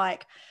sort of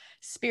like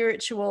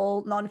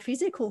spiritual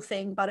non-physical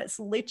thing, but it's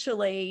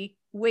literally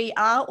we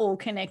are all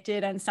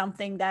connected, and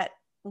something that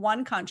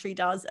one country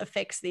does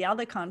affects the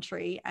other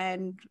country.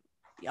 And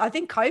I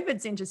think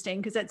COVID's interesting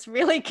because it's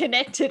really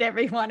connected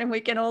everyone, and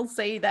we can all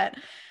see that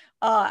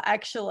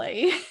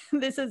actually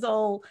this is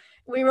all,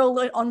 we're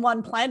all on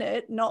one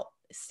planet, not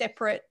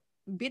separate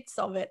bits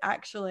of it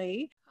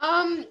actually.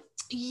 I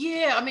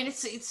mean,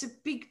 it's a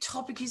big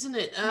topic, isn't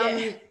it?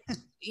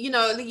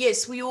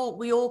 Yes, we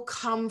all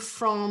come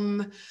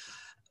from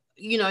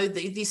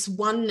this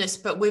oneness,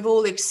 but we've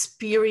all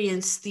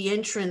experienced the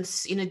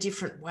entrance in a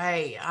different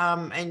way,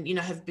 and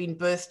have been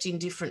birthed in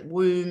different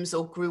wombs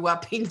or grew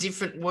up in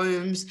different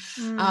wombs,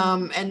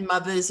 and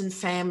mothers and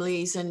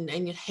families and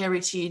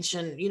heritage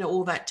and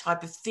all that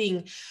type of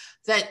thing.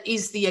 That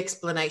is the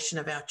explanation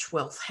of our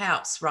 12th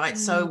house, right?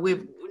 So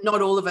we've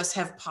not all of us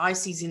have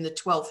Pisces in the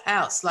 12th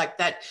house. Like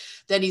that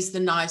is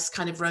the nice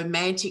kind of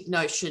romantic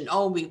notion.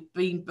 Oh, we've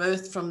been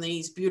birthed from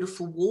these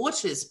beautiful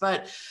waters,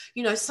 but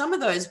some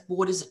of those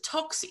waters are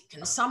toxic,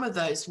 and some of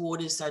those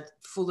waters are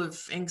full of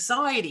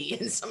anxiety,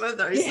 and some of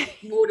those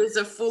waters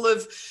are full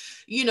of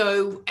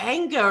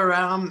anger,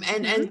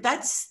 and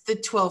that's the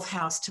 12th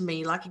house to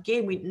me. Like,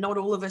 again, not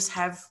all of us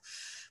have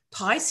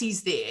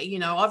Pisces there.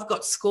 I've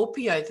got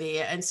Scorpio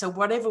there, and so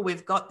whatever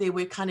we've got there,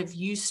 we're kind of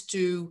used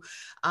to.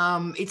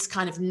 It's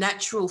kind of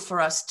natural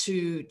for us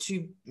to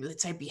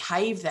let's say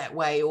behave that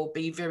way or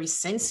be very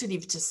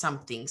sensitive to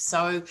something.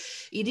 So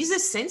it is a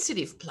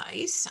sensitive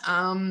place,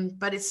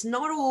 but it's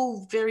not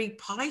all very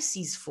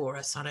Pisces for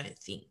us, I don't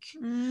think.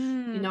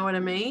 You know what I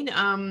mean?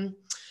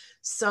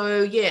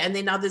 So and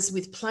then others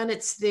with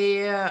planets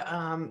there,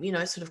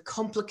 sort of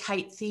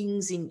complicate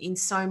things in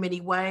so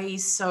many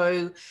ways.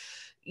 So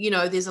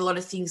there's a lot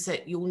of things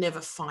that you'll never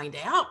find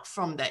out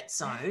from that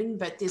zone,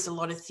 but there's a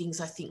lot of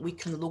things I think we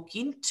can look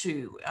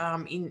into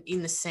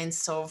in the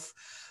sense of,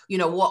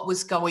 what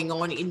was going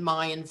on in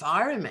my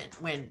environment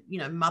when,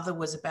 mother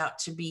was about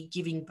to be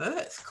giving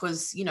birth,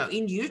 because,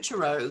 in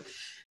utero,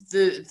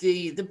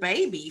 the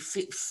baby,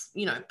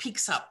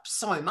 picks up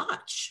so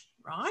much.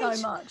 Right.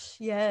 So much.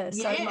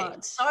 So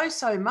much.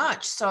 So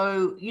much.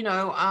 So,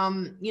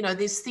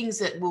 there's things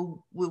that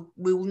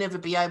we'll never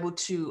be able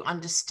to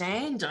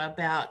understand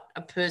about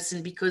a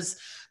person because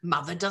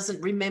mother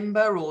doesn't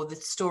remember, or the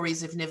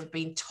stories have never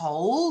been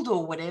told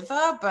or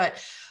whatever. But,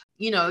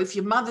 if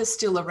your mother's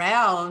still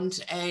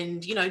around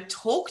and,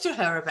 talk to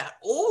her about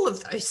all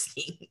of those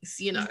things,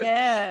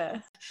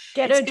 Get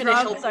her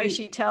drunk so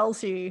she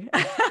tells you.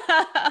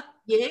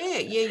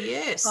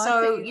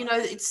 So,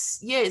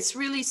 it's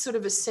really sort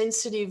of a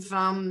sensitive,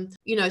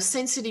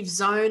 sensitive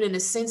zone and a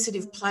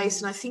sensitive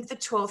place. And I think the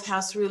 12th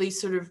house really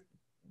sort of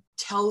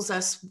tells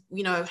us,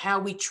 how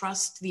we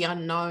trust the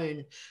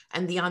unknown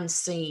and the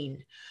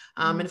unseen.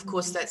 And of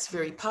course, that's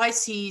very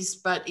Pisces,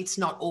 but it's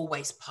not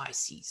always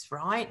Pisces,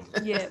 right?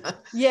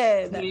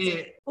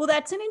 Well,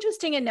 that's an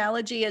interesting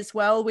analogy as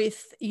well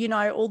with,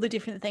 all the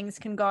different things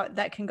can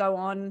go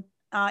on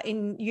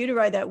in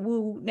utero that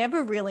we'll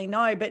never really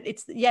know. But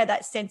it's,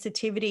 that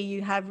sensitivity,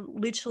 you have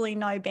literally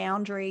no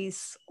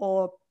boundaries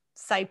or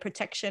say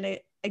protection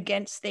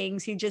against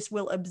things. You just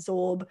will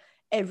absorb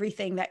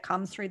everything that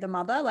comes through the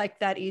mother. Like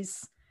that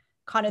is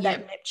kind of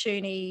that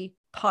Neptune-y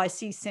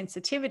Pisces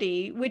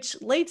sensitivity,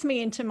 which leads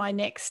me into my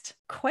next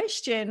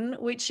question,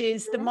 which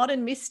is the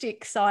modern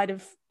mystic side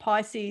of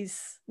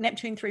Pisces,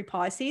 Neptune through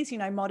Pisces. You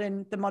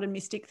know, the modern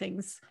mystic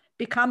things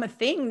become a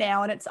thing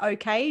now, and it's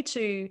okay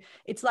to,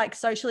 it's like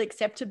socially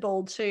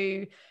acceptable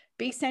to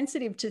be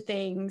sensitive to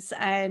things,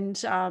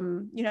 and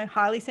you know,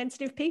 highly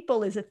sensitive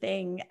people is a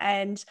thing,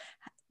 and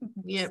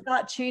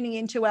start tuning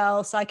into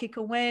our psychic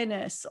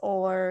awareness,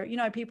 or, you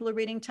know, people are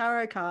reading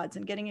tarot cards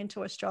and getting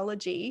into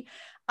astrology.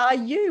 Are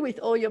you, with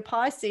all your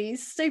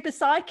Pisces, super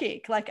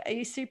psychic? Like, are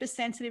you super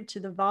sensitive to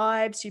the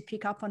vibes? You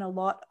pick up on a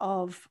lot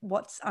of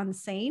what's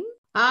unseen?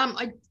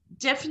 I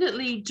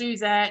definitely do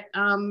that.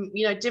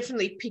 You know,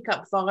 definitely pick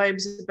up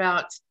vibes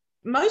about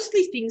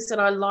mostly things that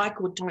I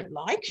like or don't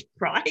like,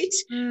 right?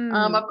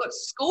 I've got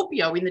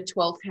Scorpio in the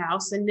 12th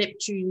house and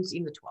Neptune's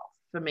in the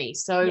 12th for me.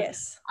 So,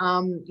 yes.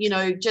 You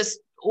know, just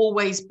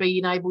always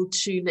being able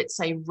to, let's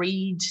say,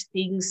 read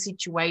things,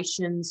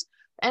 situations,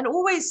 and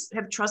always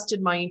have trusted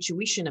my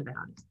intuition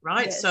about it,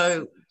 right? Yes.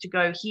 So to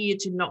go here,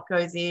 to not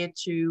go there,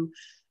 to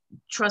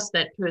trust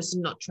that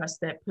person, not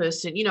trust that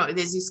person, you know,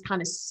 there's this kind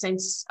of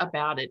sense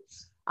about it.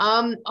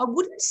 I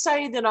wouldn't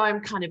say that I'm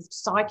kind of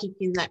psychic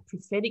in that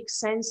prophetic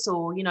sense,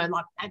 or, you know,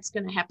 like that's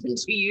going to happen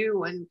to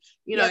you, and,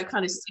 you know,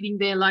 kind of sitting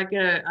there like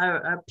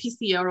a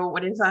Pythia or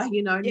whatever,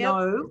 you know.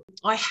 No,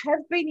 I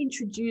have been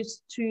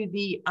introduced to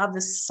the other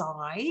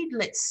side,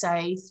 let's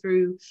say,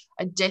 through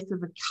a death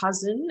of a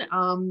cousin.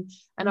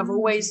 And I've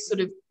always sort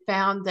of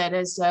found that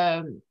as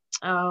a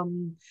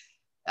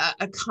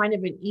kind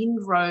of an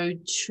inroad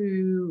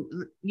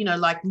to, you know,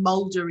 like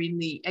Mulder in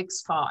the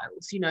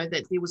X-Files, you know,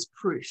 that there was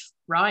proof,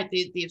 right?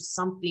 There's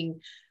something,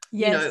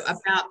 you know,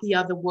 about the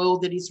other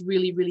world that is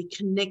really, really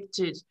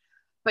connected.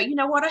 But you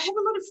know what? I have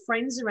a lot of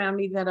friends around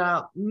me that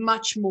are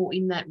much more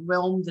in that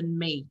realm than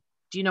me.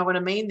 Do you know what I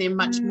mean? They're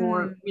much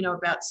more, you know,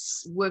 about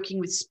working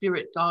with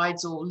spirit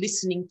guides, or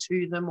listening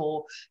to them,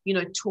 or, you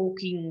know,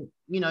 talking,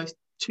 you know,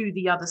 to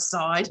the other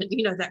side, and,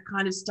 you know, that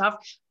kind of stuff.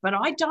 But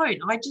I don't.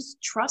 I just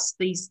trust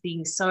these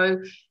things. So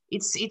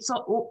it's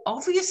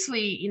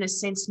obviously, in a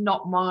sense,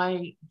 not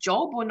my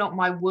job or not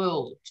my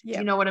world. Do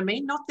you know what I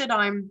mean? Not that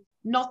I'm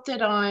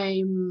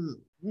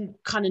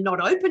kind of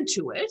not open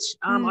to it.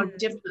 I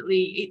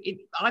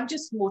definitely, I'm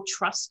just more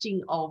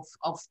trusting of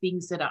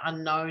things that are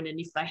unknown, and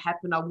if they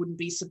happen, I wouldn't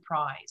be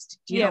surprised.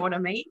 Do you know what I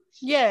mean?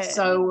 Yeah.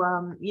 So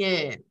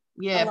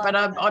but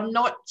I'm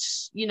not,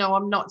 you know,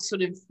 I'm not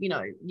sort of, you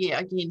know,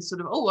 again,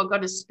 sort of, oh, I've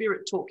got a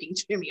spirit talking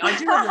to me. I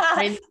do have a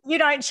friend. You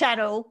don't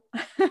channel.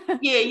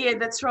 yeah,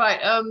 that's right.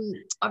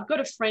 I've got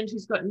a friend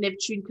who's got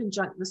Neptune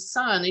conjunct the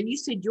sun, and you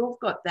said you've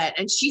got that,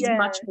 and she's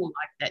much more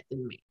like that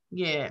than me.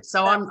 Yeah,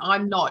 so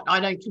I'm not. I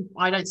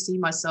don't see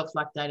myself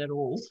like that at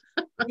all.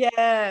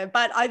 Yeah,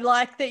 but I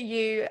like that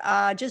you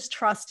just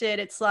trust it.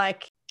 It's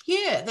like,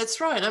 yeah,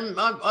 that's right.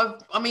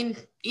 I mean,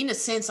 in a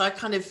sense, I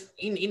kind of,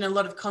 in a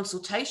lot of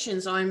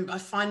consultations, I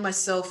find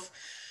myself,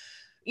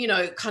 you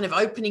know, kind of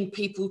opening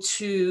people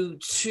to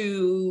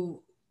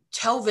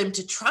tell them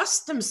to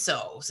trust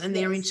themselves and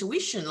their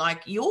intuition.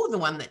 Like, you're the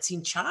one that's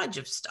in charge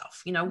of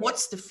stuff. You know,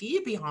 what's the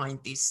fear behind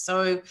this?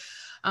 So,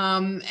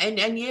 and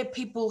yeah,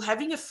 people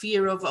having a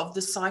fear of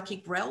the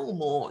psychic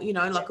realm, or, you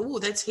know, like, oh,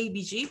 that's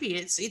heebie-jeebie.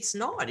 It's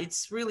not.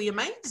 It's really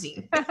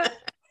amazing.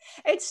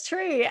 it's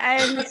true.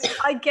 And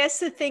I guess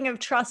the thing of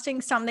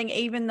trusting something,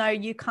 even though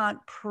you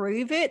can't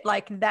prove it,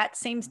 like, that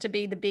seems to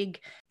be the big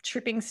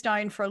tripping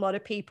stone for a lot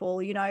of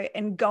people, you know,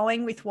 and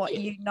going with what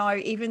you know,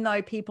 even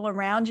though people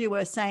around you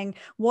are saying,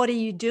 what are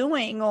you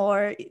doing,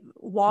 or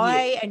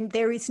why? And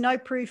there is no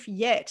proof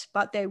yet,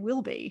 but there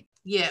will be.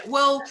 Yeah.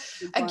 Well,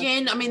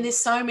 again, I mean, there's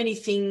so many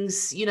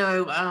things, you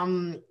know,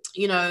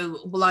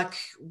 like,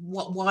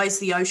 why is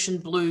the ocean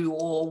blue,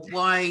 or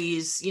why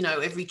is, you know,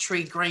 every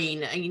tree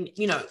green? And,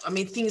 you know, I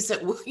mean, things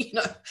that, you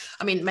know,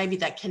 I mean, maybe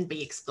that can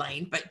be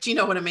explained, but do you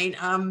know what I mean?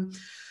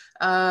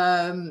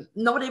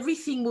 Not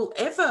everything will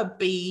ever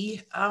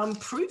be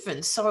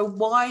proven. So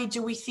why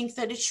do we think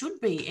that it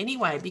should be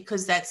anyway?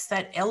 Because that's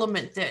that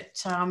element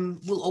that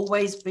will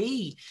always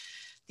be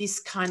this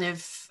kind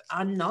of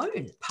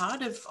unknown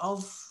part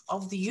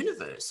of the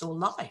universe or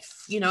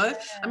life, you know.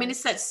 I mean,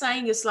 it's that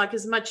saying, it's like,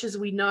 as much as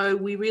we know,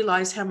 we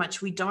realize how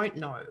much we don't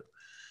know.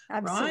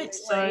 Absolutely.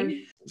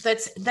 Right? So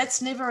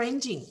that's never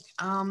ending.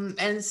 And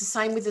it's the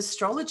same with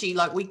astrology.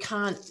 Like, we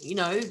can't, you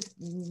know,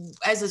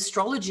 as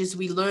astrologers,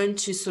 we learn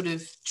to sort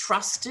of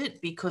trust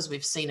it because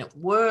we've seen it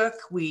work.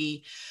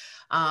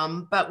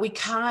 But we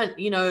can't,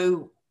 you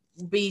know,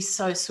 be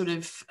so sort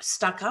of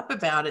stuck up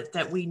about it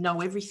that we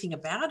know everything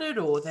about it,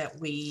 or that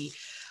we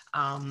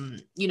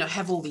you know,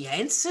 have all the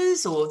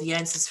answers, or the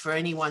answers for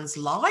anyone's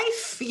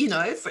life, you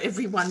know, for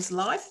everyone's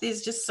life.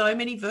 There's just so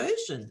many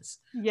versions.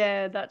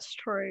 Yeah, that's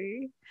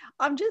true.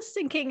 I'm just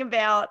thinking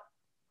about,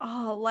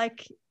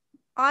 like,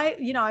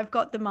 I've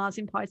got the Mars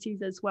in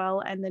Pisces as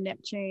well, and the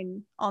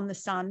Neptune on the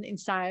sun in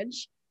Sag.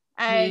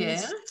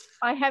 And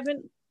I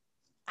haven't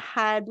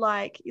had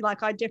like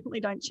I definitely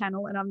don't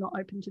channel, and I'm not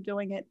open to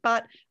doing it.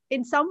 But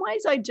in some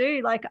ways I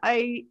do. Like,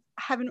 I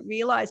haven't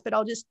realized, but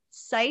I'll just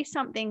say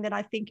something that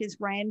I think is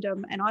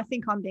random, and I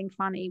think I'm being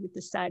funny with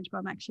the Sag, but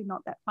I'm actually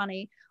not that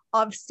funny.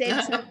 I've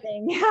said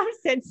something. I've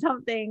said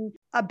something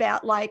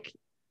about like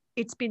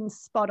it's been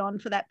spot on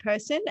for that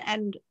person,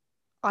 and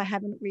I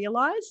haven't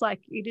realized.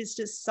 Like it is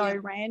just so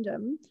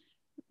random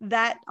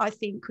that I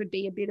think could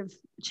be a bit of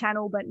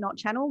channel, but not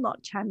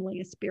channeling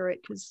a spirit,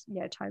 because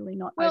totally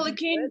not. Well,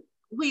 again,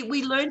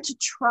 we learn to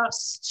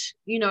trust,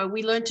 we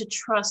learn to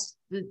trust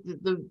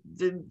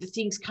the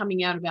things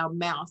coming out of our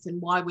mouth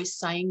and why we're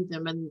saying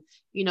them, and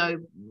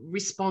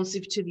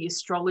responsive to the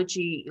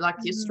astrology. Like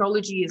the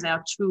astrology is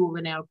our tool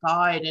and our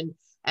guide, and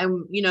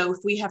if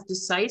we have to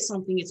say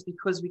something, it's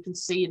because we can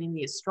see it in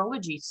the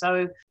astrology.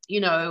 So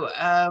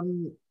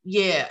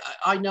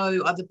I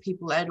know other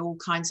people add all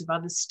kinds of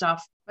other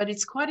stuff, but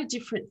it's quite a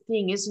different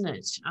thing, isn't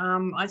it?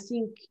 I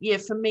think,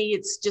 for me,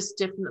 it's just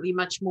definitely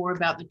much more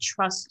about the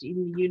trust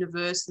in the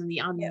universe and the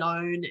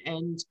unknown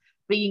and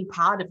being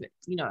part of it,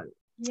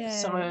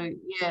 So,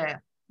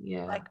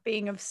 like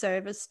being of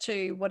service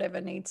to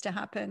whatever needs to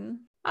happen.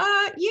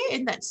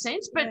 In that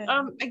sense. But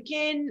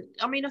again,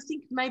 I mean, I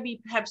think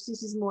maybe perhaps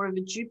this is more of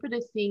a Jupiter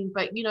thing,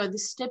 but, the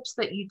steps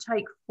that you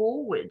take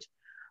forward,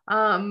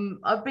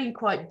 I've been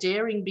quite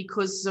daring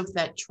because of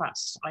that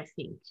trust, I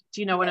think.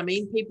 Do you know what I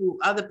mean?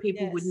 Other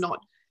people would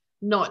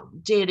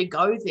not dare to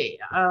go there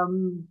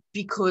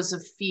because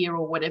of fear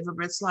or whatever.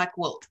 But it's like,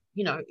 well,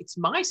 it's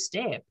my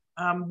step.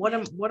 What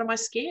am I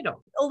scared of?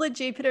 All the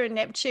Jupiter and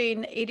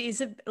Neptune, it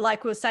is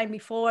like we were saying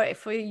before,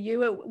 for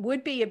you, it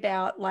would be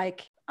about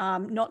like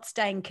not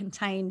staying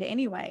contained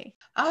anyway.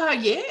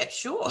 Yeah,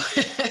 sure.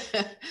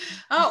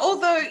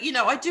 Although,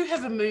 I do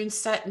have a moon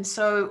Saturn,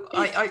 so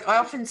I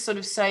often sort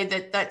of say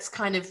that that's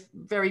kind of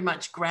very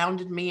much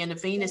grounded me, and a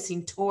Venus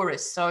in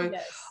Taurus. So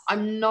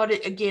I'm not,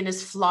 again,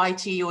 as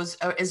flighty or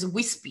as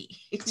wispy,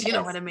 do you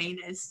know what I mean?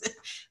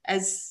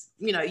 As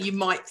you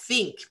might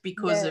think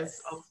because of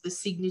the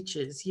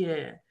signatures.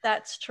 Yeah.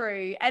 That's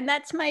true. And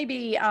that's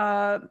maybe,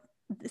 to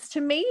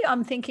me,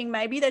 I'm thinking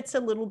maybe that's a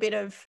little bit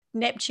of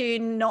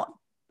Neptune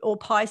or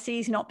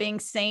Pisces not being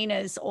seen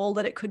as all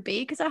that it could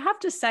be. Because I have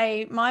to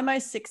say, my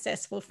most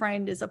successful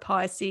friend is a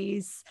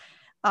Pisces.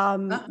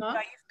 You've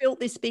built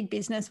this big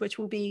business, which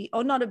will be,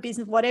 or not a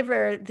business,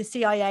 whatever the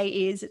CIA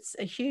is, it's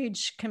a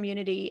huge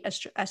community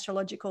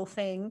astrological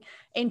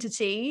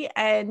entity,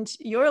 and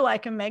you're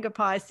like a mega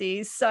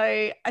Pisces.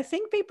 So I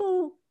think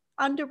people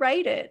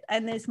underrate it,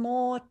 and there's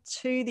more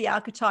to the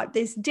archetype.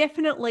 There's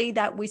definitely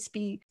that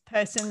wispy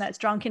person that's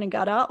drunk in a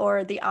gutter,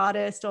 or the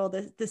artist, or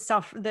the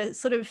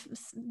sort of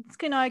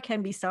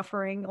can be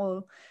suffering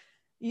or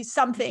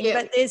something,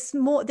 but there's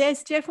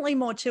definitely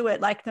more to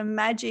it. Like the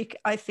magic,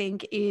 I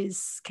think,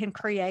 can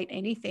create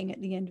anything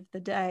at the end of the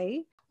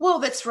day. Well,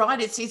 that's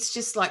right. It's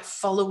just like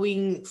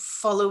following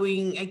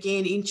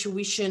again,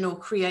 intuition or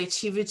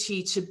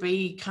creativity to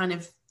be kind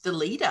of the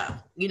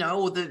leader,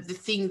 or the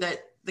thing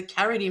that the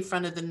carrot in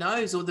front of the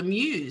nose, or the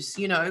muse,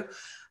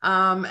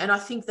 and I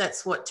think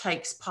that's what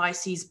takes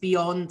Pisces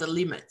beyond the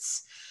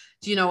limits.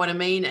 Do you know what I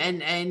mean?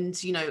 And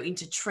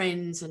into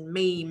trends and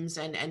memes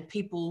and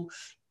people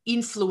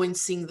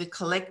influencing the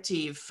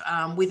collective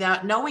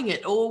without knowing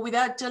it or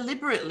without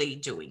deliberately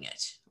doing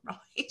it,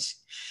 right?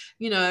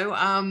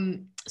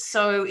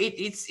 So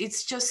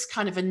it's just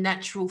kind of a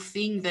natural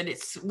thing that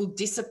will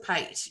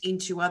dissipate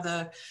into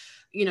other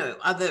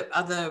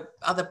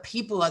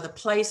people, other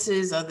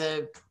places,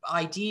 other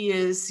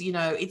ideas.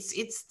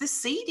 It's the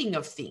seeding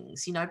of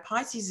things.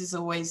 Pisces is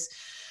always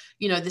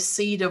the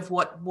seed of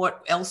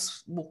what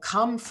else will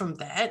come from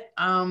that.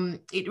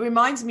 It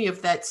reminds me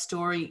of that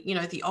story,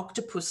 the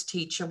octopus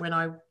teacher, when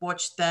I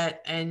watched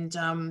that, and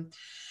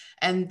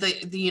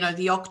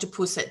the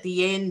octopus at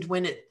the end,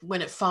 when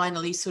it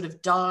finally sort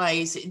of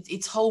dies,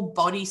 its whole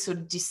body sort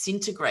of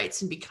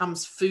disintegrates and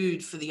becomes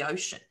food for the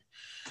ocean.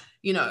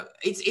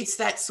 It's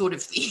that sort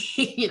of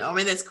thing. I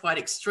mean, that's quite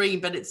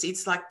extreme, but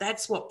it's like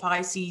that's what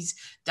Pisces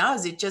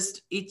does. It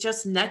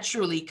just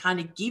naturally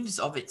kind of gives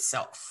of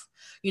itself,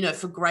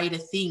 for greater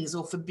things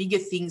or for bigger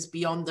things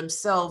beyond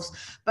themselves,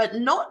 but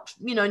not,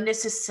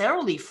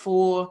 necessarily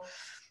for,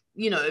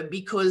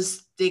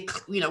 because they're,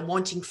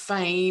 wanting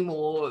fame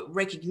or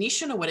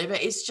recognition or whatever.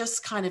 It's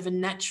just kind of a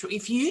natural,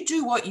 if you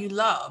do what you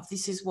love,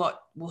 this is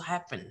what will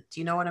happen.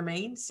 Do you know what I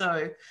mean?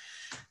 So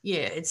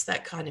yeah, it's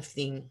that kind of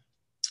thing,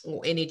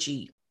 or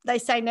energy. They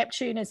say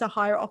Neptune is a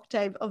higher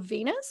octave of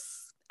Venus.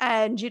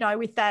 And,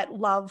 with that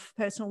love,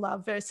 personal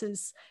love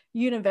versus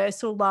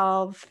universal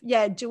love,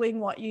 doing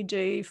what you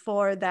do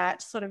for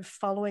that, sort of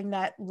following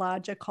that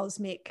larger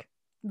cosmic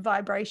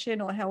vibration,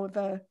 or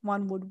however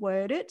one would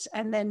word it.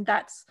 And then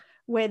that's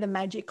where the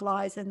magic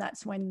lies. And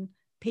that's when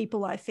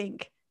people, I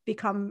think,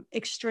 become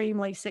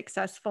extremely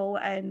successful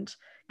and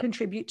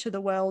contribute to the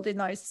world in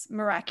those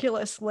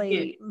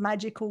miraculously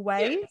magical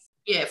ways.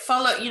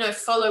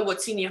 Follow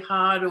what's in your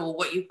heart or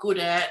what you're good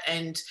at,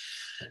 and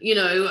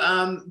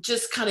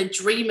just kind of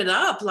dream it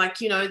up. Like,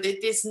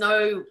 there's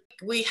no,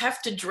 we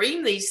have to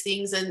dream these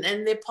things, and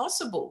they're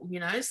possible, you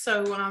know.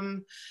 So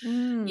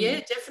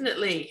yeah,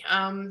 definitely.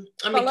 Follow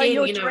Again,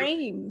 your you know,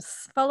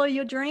 dreams. Follow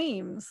your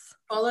dreams.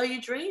 follow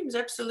your dreams.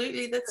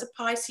 Absolutely. That's a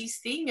Pisces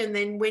thing. And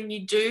then when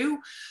you do,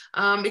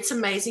 it's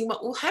amazing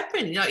what will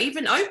happen. You know,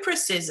 even Oprah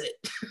says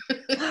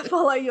it.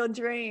 Follow your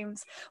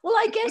dreams. Well,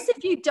 I guess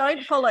if you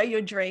don't follow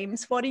your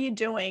dreams, what are you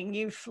doing?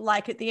 You've,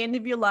 like, at the end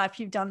of your life,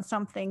 you've done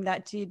something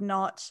that did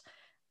not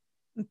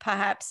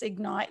perhaps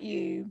ignite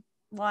you.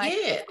 Like,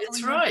 Yeah,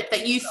 that's right.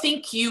 That you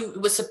think you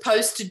were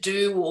supposed to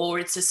do, or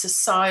it's a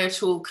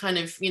societal kind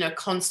of, you know,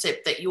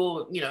 concept that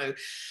you're, you know,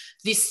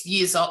 this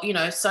year's, you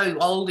know, so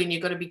old and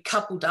you've got to be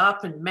coupled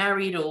up and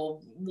married,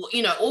 or,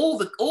 you know, all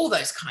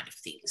those kind of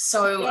things.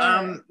 So,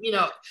 you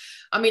know,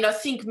 I mean, I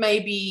think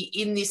maybe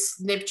in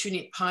this Neptune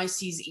in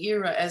Pisces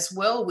era as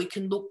well, we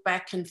can look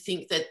back and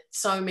think that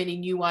so many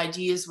new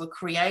ideas were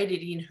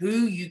created in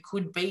who you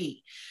could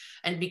be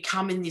and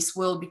become in this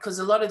world, because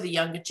a lot of the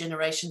younger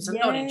generations are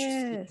not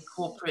interested in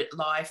corporate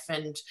life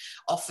and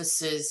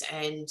offices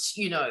and,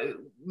 you know,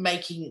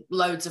 making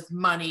loads of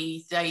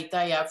money. They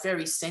are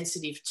very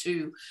sensitive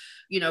to,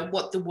 you know,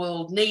 what the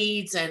world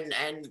needs, and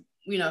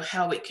you know,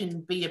 how it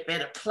can be a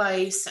better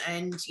place.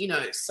 And, you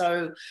know,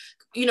 so,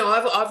 you know,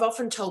 I've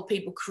often told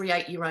people,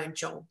 create your own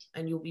job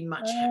and you'll be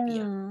much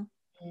happier.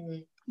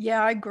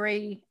 Yeah, I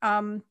agree.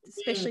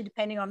 Especially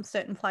depending on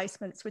certain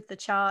placements with the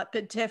chart,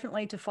 but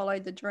definitely to follow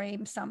the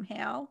dream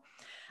somehow.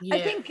 Yeah,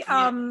 I think,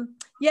 and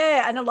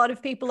a lot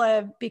of people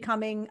are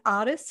becoming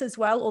artists as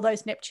well, all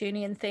those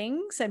Neptunian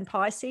things and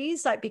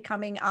Pisces, like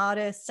becoming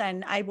artists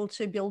and able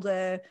to build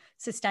a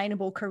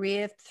sustainable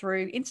career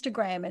through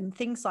Instagram and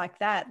things like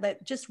that,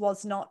 that just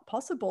was not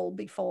possible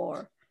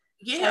before.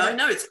 Yeah, I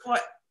know, it's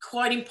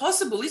quite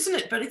impossible, isn't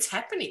it? But it's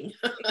happening.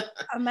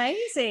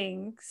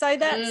 Amazing. So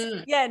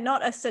that's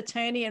not a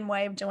Saturnian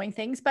way of doing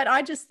things, but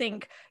I just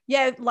think,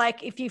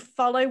 like if you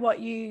follow what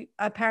you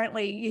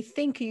apparently you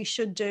think you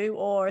should do,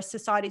 or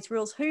society's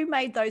rules, who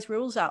made those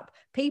rules up?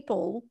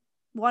 People.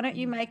 Why don't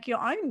you make your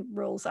own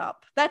rules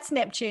up? That's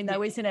Neptune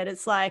though, isn't it?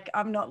 It's like,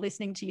 I'm not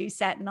listening to you,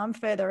 Saturn. I'm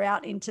further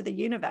out into the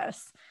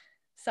universe.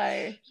 So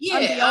I'm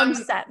beyond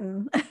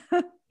Saturn.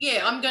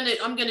 Yeah, I'm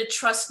gonna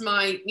trust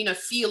my, you know,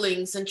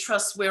 feelings, and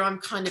trust where I'm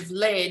kind of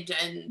led,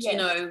 and you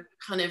know,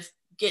 kind of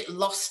get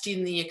lost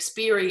in the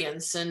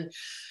experience. And,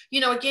 you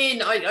know,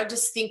 again, I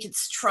just think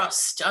it's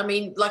trust. I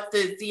mean, like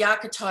the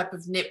archetype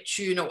of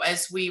Neptune, or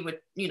as we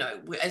were, you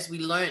know, as we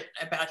learnt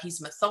about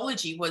his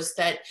mythology, was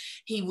that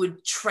he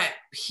would trap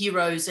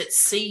heroes at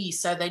sea,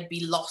 so they'd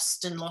be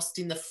lost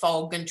in the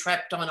fog and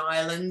trapped on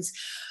islands.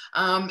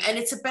 And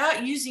it's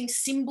about using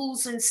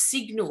symbols and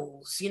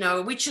signals, you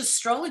know, which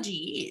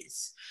astrology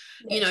is.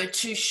 You know,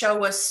 to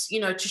show us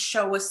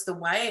the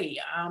way,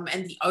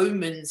 and the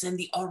omens and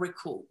the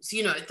oracles,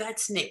 you know,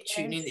 that's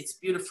Neptune in its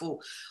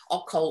beautiful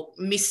occult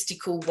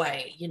mystical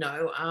way, you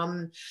know.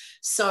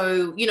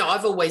 So, you know,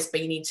 I've always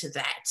been into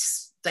that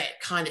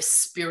kind of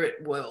spirit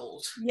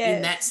world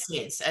in that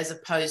sense, as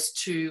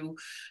opposed to,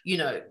 you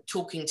know,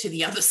 talking to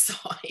the other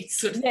side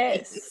sort of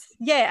thing.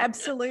 Yeah,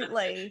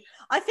 absolutely.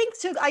 I think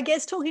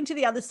talking to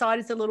the other side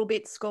is a little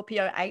bit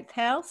Scorpio 8th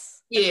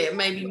house. Yeah,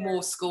 maybe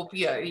more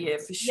Scorpio, yeah,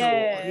 for sure.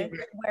 Yeah.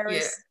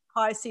 Whereas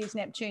Pisces,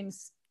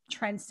 Neptune's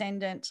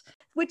transcendent,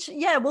 which,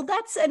 well,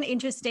 that's an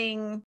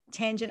interesting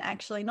tangent,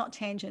 actually, not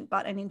tangent,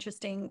 but an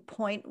interesting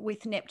point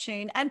with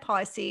Neptune and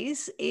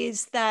Pisces,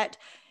 is that,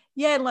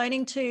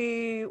 learning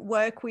to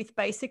work with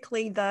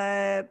basically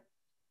the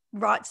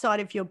right side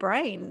of your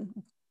brain,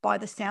 by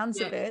the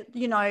sounds of it,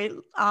 you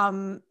know,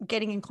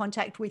 getting in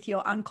contact with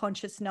your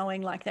unconscious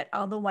knowing, like that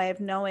other way of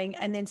knowing,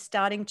 and then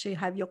starting to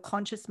have your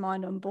conscious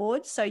mind on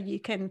board, so you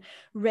can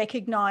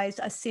recognize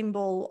a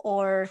symbol,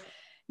 or,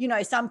 you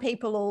know, some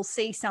people will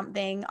see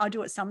something. I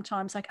do it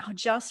sometimes, like, I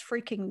just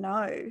freaking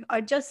know.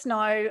 I just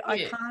know.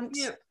 I can't,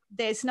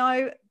 there's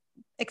no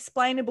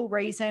explainable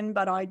reason,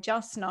 but I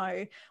just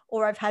know.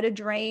 Or I've had a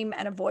dream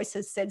and a voice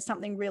has said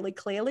something really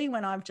clearly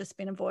when I've just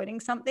been avoiding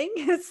something.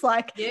 It's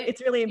like,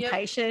 it's really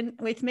impatient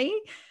with me.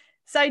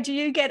 So do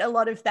you get a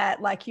lot of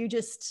that? Like, you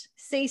just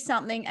see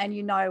something and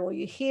you know, or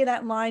you hear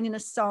that line in a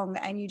song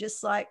and you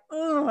just like,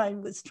 oh, I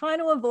was trying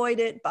to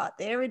avoid it, but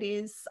there it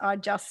is. I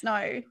just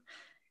know.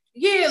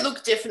 Yeah,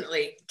 look,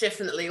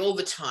 definitely all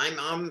the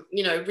time.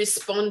 You know,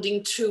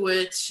 responding to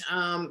it.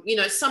 You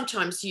know,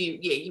 sometimes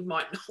you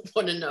might not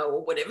want to know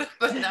or whatever,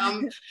 but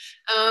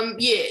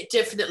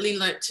definitely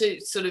learn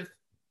to sort of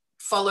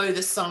follow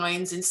the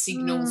signs and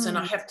signals. And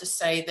I have to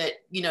say that,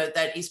 you know,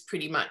 that is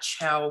pretty much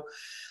how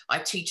I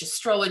teach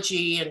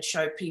astrology, and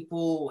show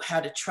people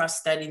how to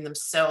trust that in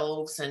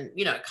themselves, and,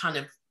 you know, kind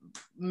of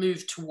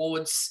move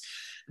towards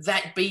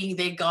that being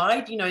their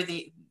guide. You know,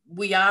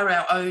 we are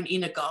our own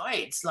inner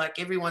guides. Like,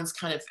 everyone's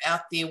kind of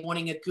out there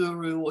wanting a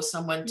guru or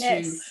someone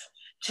to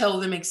tell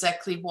them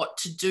exactly what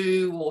to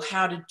do or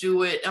how to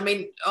do it. I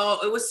mean,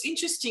 it was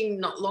interesting,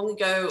 not long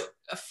ago,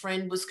 a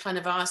friend was kind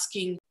of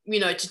asking,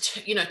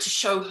 to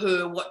show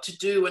her what to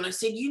do. And I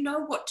said, you know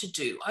what to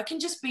do. I can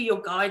just be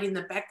your guide in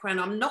the background.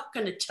 I'm not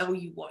going to tell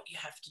you what you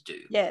have to do.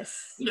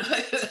 Yes.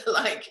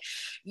 Like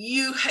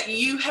you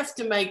have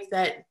to make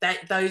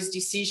those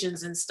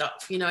decisions and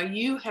stuff.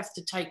 You have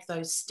to take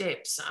those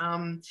steps.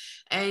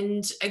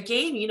 And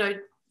again,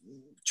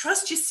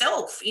 trust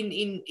yourself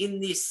in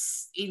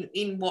this,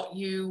 in what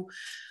you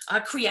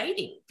are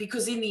creating,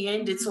 because in the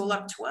end it's all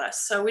up to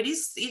us. So it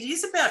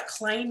is about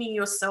claiming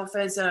yourself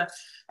as a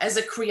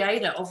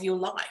creator of your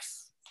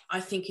life, I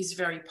think, is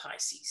very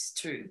Pisces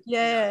too.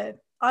 Yeah.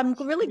 I'm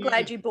really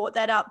glad you brought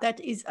that up. That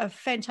is a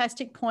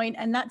fantastic point.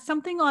 And that's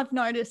something I've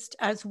noticed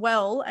as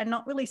well, and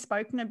not really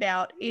spoken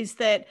about, is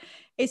that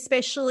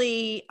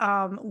especially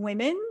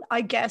women,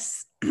 I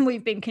guess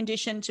we've been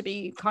conditioned to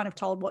be kind of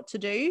told what to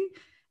do.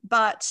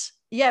 But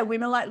yeah,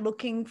 women like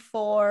looking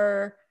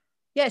for,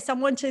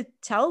 someone to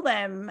tell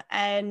them.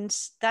 And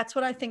that's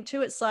what I think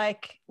too. It's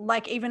like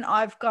even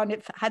I've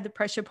had the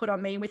pressure put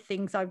on me with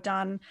things I've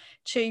done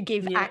to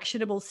give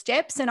actionable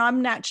steps. And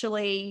I'm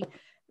naturally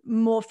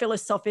more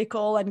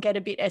philosophical and get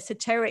a bit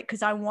esoteric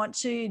because I want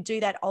to do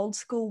that old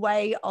school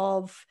way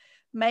of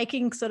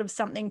making sort of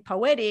something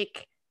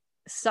poetic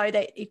so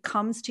that it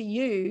comes to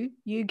you,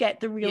 you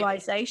get the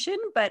realization,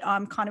 but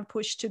I'm kind of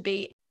pushed to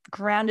be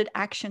grounded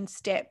action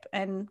step.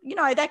 And,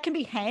 that can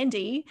be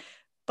handy,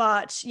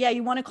 but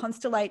you want to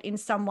constellate in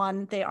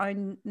someone their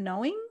own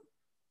knowing.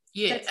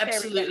 Yeah, that's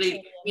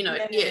absolutely.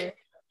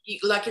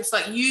 Like it's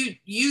like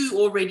you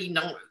already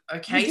know,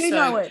 okay? You do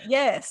know it,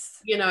 yes.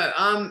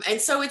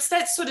 And so it's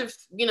that sort of,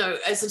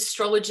 as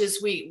astrologers,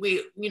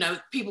 we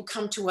people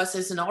come to us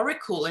as an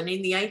oracle, and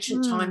in the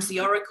ancient times, the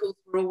oracles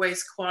were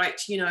always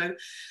quite,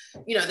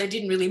 they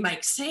didn't really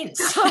make sense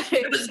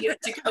because you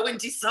had to go and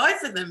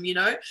decipher them,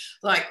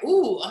 like,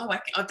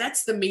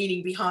 that's the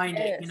meaning behind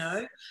it,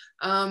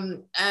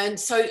 and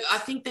so I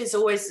think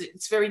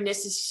it's very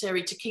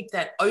necessary to keep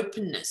that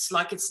openness,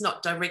 like it's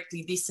not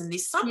directly this and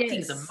this. Some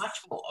things are much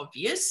more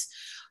obvious,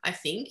 I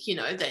think,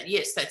 that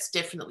yes, that's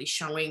definitely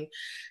showing,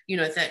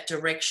 that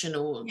direction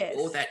or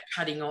that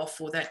cutting off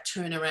or that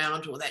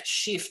turnaround or that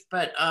shift.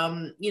 But,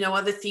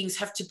 other things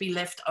have to be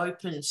left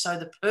open so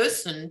the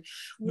person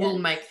will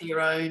make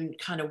their own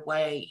kind of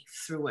way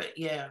through it.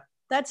 Yeah.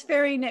 That's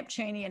very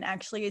Neptunian,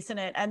 actually, isn't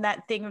it? And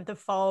that thing of the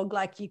fog,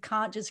 like you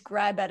can't just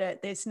grab at it.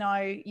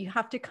 You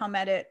have to come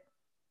at it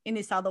in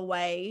this other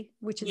way,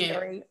 which is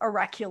very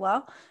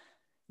oracular.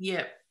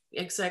 Yeah,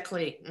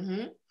 exactly.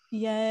 Mm-hmm.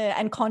 Yeah,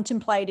 and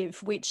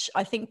contemplative, which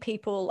I think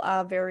people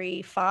are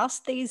very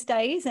fast these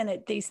days,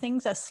 and these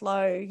things are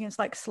slow. It's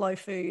like slow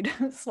food,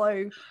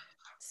 slow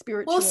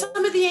spiritual. Well,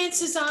 some of the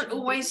answers aren't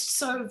always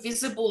so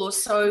visible or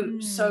so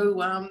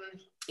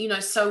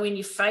in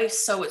your face.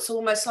 So it's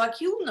almost like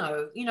you'll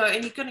know,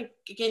 and you're going to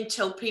again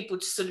tell people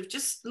to sort of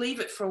just leave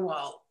it for a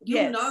while.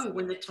 You'll know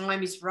when the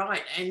time is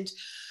right, and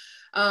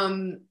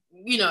and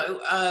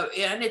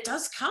it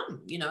does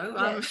come,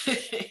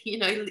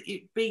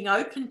 being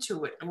open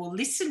to it or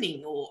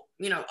listening or,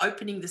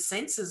 opening the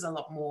senses a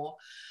lot more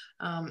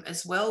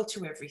as well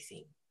to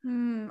everything.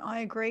 I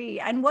agree.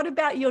 And what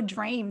about your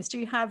dreams? Do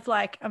you have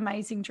like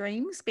amazing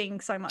dreams, being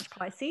so much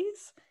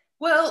Pisces?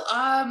 Well,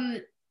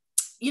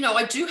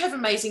 I do have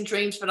amazing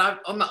dreams, but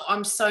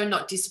I'm so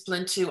not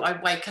disciplined to. I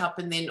wake up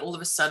and then all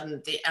of a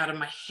sudden they're out of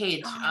my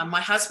head.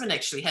 My husband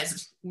actually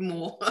has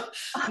more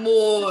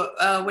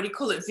what do you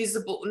call it?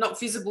 Not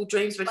visible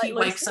dreams, but he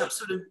wakes up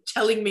sort of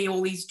telling me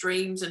all these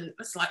dreams, and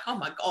it's like, oh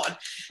my God.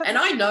 And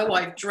I know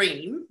I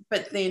dream,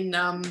 but then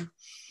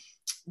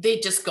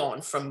they're just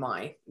gone from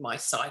my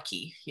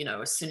psyche,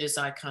 as soon as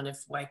I kind of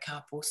wake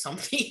up or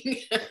something.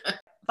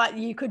 But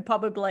you could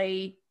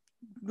probably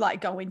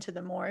like go into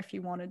them more if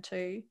you wanted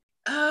to.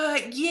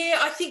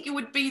 I think it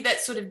would be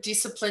that sort of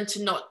discipline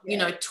to not,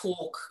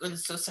 talk. And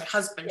so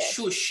husband,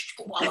 shush,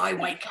 while I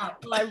wake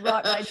up. I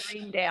write my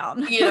dream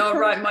down. I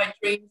write my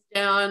dreams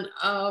down.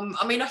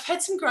 I've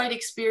had some great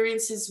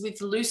experiences with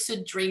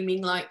lucid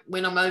dreaming, like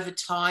when I'm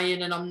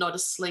overtired and I'm not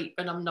asleep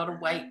and I'm not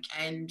awake.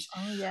 And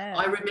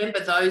I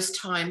remember those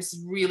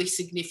times really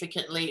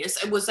significantly.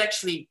 It was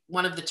actually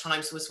one of the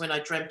times was when I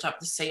dreamt up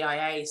the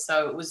CIA.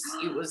 So it was,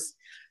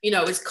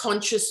 it was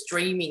conscious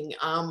dreaming,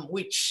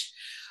 which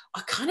I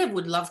kind of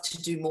would love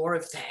to do more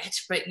of that,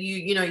 but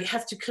you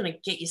have to kind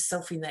of get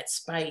yourself in that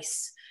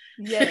space.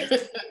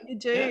 Yes, you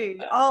do.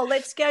 Oh,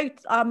 let's go.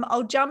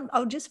 I'll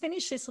just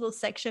finish this little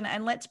section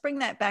and let's bring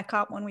that back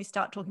up when we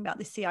start talking about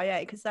the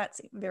CIA, because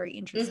that's very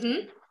interesting.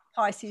 Mm-hmm.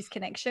 Pisces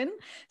connection.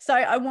 So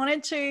I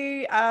wanted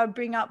to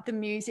bring up the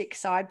music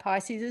side.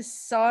 Pisces is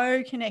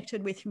so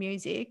connected with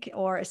music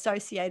or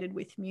associated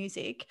with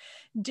music.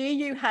 Do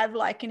you have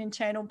like an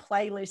internal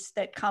playlist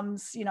that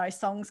comes,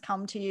 songs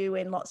come to you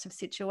in lots of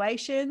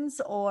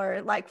situations?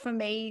 Or like for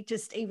me,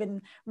 just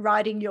even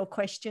writing your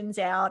questions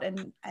out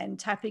and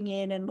tapping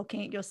in and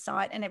looking at your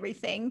site and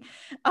everything.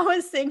 I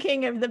was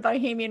thinking of the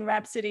Bohemian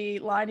Rhapsody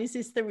line, is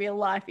this the real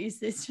life? Is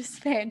this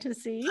just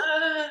fantasy?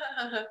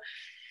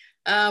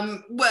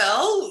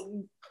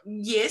 Well,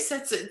 Yes,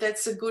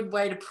 that's a good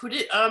way to put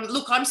it.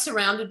 Look, I'm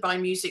surrounded by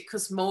music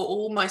because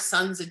all my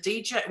sons are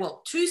DJ.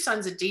 Well, two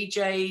sons are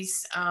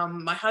DJs.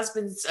 My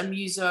husband's a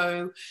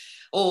muso,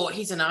 or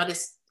he's an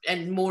artist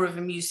and more of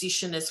a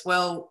musician as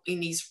well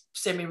in his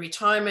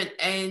semi-retirement.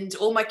 And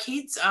all my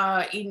kids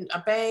are in a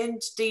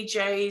band,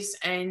 DJs,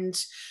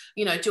 and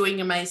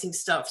doing amazing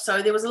stuff.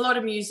 So there was a lot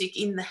of music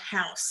in the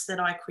house that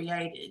I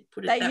created.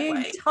 Put it that you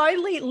way.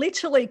 Totally,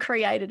 literally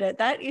created it.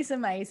 That is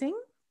amazing.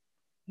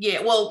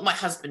 Yeah, well, my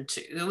husband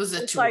too. It was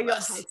a two of your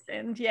us.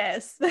 Husband,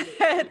 yes.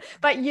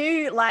 But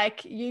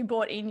you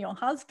brought in your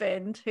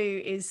husband, who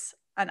is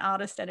an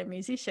artist and a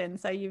musician.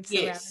 So you've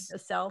surrounded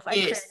yourself and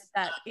created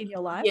that in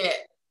your life. Yeah,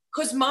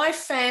 because my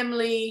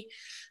family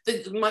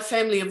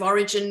of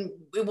origin,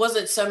 it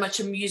wasn't so much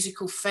a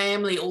musical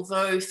family,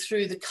 although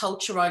through the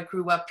culture I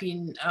grew up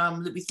in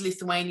with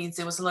Lithuanians,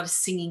 there was a lot of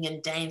singing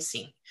and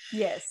dancing.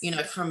 Yes.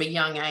 From a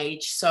young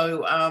age.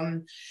 So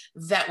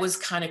that was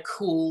kind of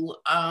cool.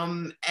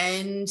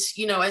 And,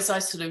 as I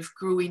sort of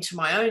grew into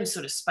my own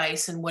sort of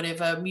space and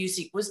whatever,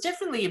 music was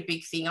definitely a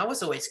big thing. I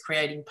was always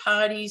creating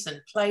parties and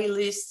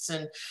playlists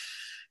and,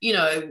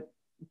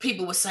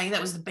 people were saying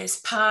that was the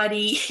best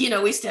party. We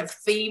used to have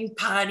themed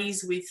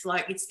parties with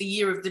like, it's the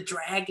year of the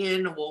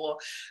dragon or,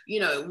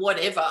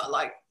 whatever,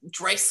 like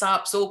dress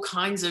ups, all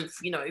kinds of,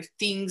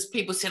 things.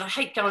 People said, I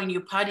hate going to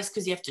your parties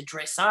because you have to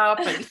dress up.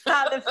 And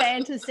the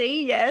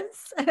fantasy,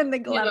 yes. And the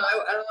glamour.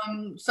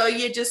 So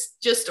yeah,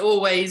 just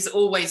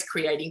always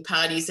creating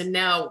parties. And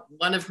now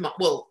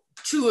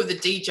two of the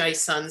DJ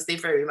sons, they're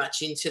very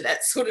much into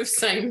that sort of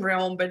same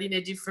realm, but in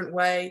a different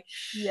way.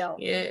 Yeah.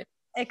 Yeah.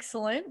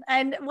 Excellent.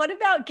 And what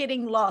about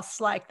getting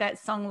lost, like that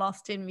song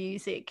Lost in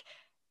Music,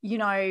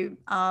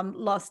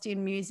 Lost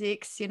in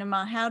Music,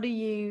 Cinema? How do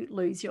you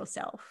lose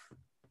yourself?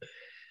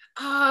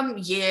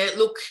 Yeah,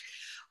 look,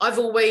 I've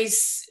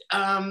always,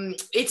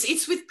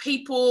 it's with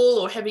people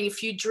or having a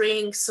few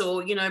drinks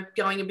or,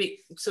 going a bit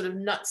sort of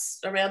nuts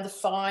around the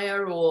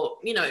fire or,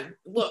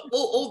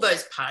 all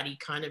those party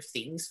kind of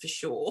things for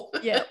sure.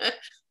 Yeah.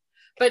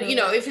 But,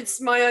 if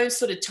it's my own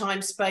sort of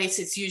time space,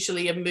 it's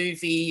usually a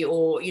movie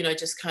or,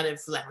 just kind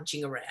of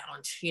lounging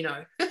around,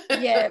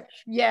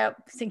 Yeah,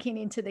 sinking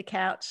into the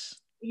couch.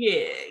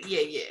 Yeah.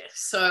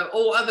 So,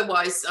 or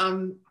otherwise,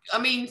 I'm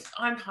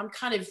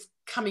kind of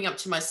coming up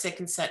to my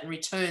second Saturn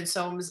return.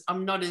 So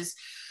I'm not as,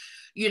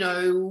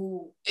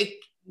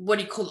 what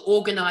do you call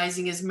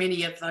organizing as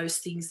many of those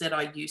things that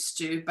I used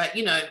to. But,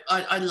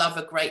 I love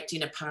a great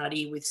dinner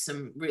party with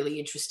some really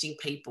interesting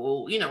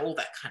people, all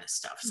that kind of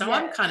stuff. So yeah.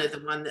 I'm kind of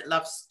the one that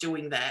loves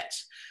doing that.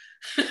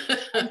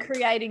 And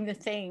creating the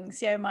things.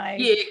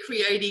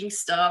 Creating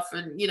stuff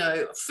and,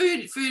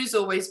 food has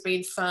always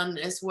been fun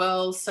as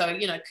well. So,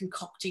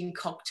 concocting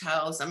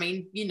cocktails. I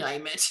mean, you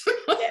name it.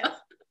 Yeah.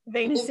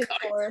 Venus and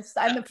Taurus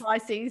and the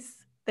Pisces,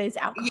 there's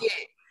alcohol.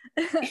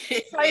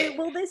 Yeah.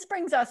 Well, this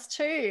brings us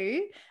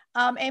to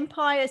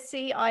Empire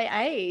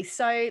CIA.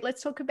 So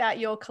let's talk about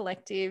your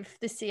collective,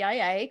 the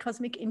CIA,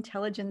 Cosmic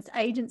Intelligence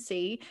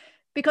Agency,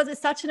 because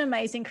it's such an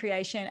amazing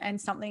creation and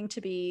something to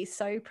be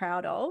so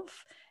proud of.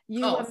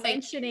 You were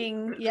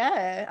mentioning,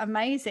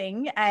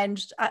 amazing,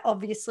 and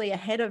obviously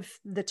ahead of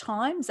the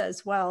times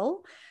as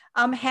well.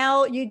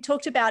 How you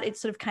talked about it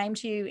sort of came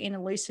to you in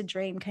a lucid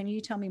dream. Can you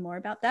tell me more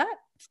about that?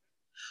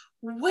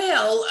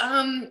 Well,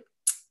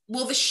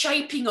 the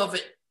shaping of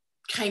it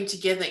came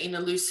together in a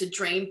lucid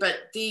dream, but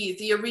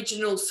the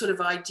original sort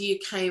of idea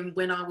came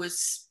when I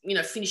was,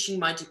 finishing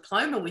my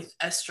diploma with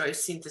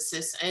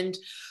astrosynthesis, and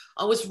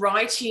I was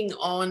writing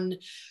on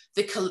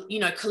the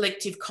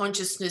collective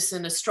consciousness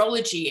and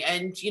astrology,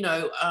 and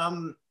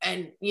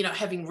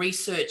having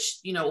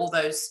researched all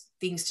those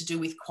things to do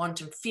with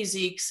quantum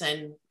physics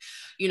and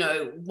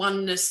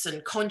oneness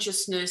and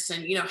consciousness,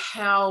 and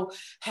how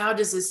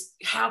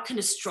can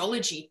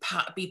astrology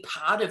be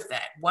part of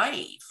that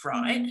wave,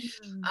 right?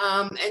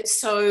 And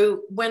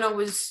so when I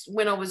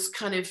was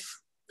kind of,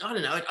 I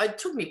don't know, it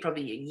took me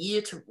probably a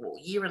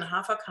year and a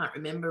half, I can't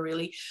remember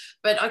really,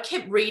 but I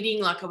kept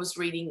reading, like I was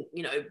reading,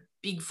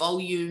 big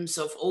volumes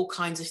of all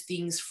kinds of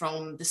things,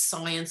 from the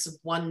science of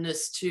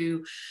oneness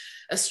to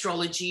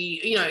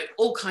astrology,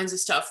 all kinds of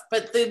stuff.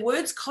 But the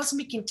words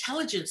cosmic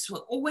intelligence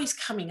were always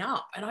coming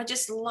up. And I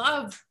just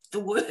love the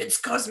words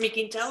cosmic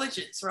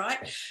intelligence,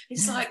 right?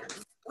 It's like,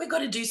 we've got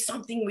to do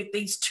something with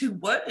these two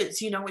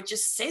words. It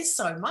just says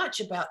so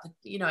much about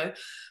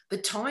the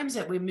times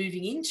that we're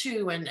moving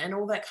into and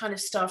all that kind of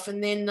stuff.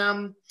 And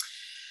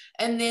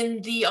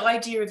then the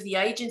idea of the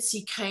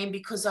agency came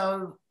because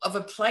of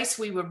a place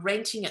we were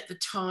renting at the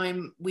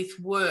time with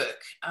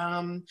work.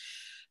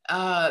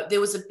 There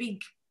was a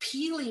big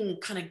peeling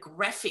kind of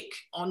graphic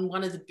on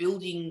one of the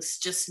buildings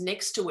just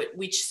next to it,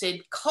 which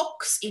said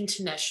Cox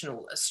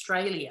International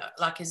Australia,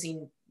 like as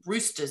in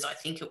roosters, I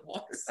think it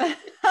was.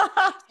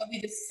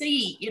 With a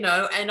C,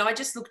 and I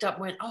just looked up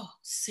and went, oh,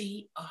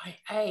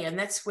 CIA. And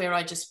that's where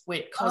I just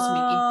went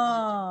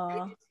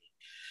cosmic.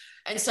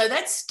 And so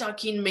that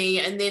stuck in me.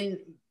 And then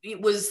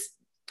it was,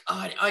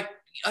 I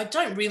I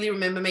don't really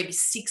remember, maybe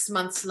 6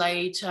 months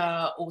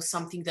later or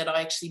something, that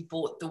I actually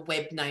bought the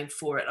web name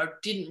for it. I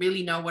didn't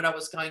really know what I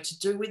was going to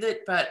do with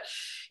it, but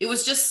it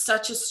was just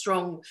such a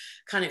strong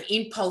kind of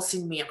impulse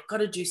in me. I've got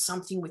to do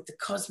something with the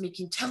Cosmic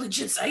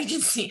Intelligence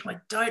Agency. I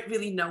don't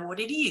really know what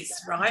it is,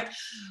 right?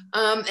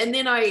 And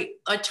then I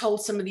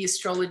told some of the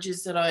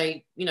astrologers that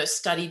I,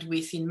 studied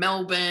with in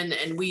Melbourne,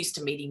 and we used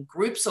to meet in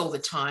groups all the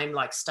time,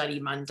 like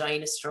study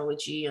mundane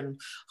astrology and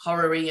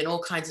horary and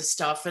all kinds of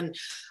stuff. And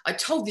I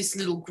told this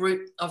little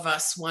group of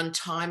us one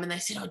time, and they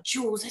said, "Oh,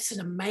 Jules, that's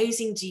an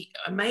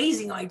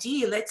amazing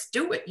idea. Let's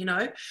do it,"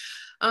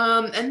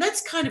 And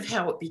that's kind of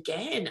how it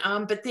began.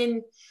 But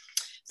then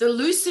the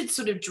lucid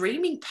sort of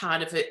dreaming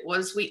part of it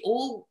was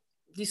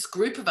this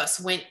group of us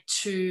went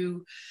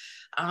to,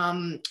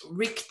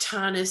 Rick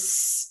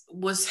Tarnas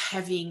was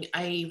having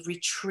a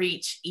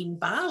retreat in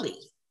Bali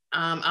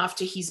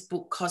after his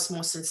book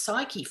Cosmos and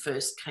Psyche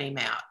first came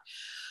out.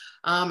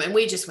 And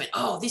we just went,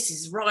 "Oh, this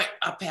is right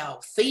up our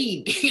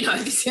theme," this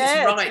is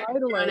right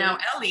totally on our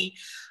alley.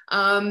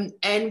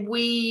 And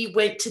we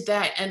went to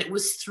that, and it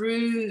was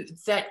through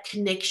that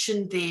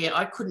connection there.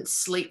 I couldn't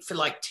sleep for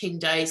like 10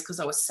 days because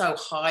I was so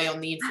high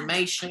on the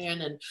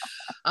information, and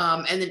then,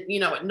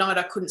 at night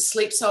I couldn't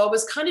sleep. So I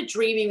was kind of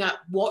dreaming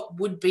up what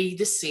would be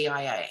the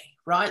CIA,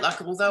 right?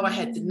 Like, although I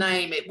had the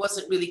name, it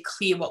wasn't really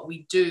clear what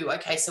we do.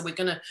 Okay, so we're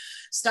going to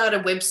start a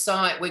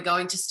website. We're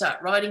going to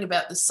start writing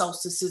about the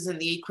solstices and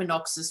the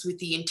equinoxes with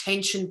the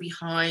intention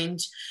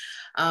behind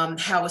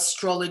how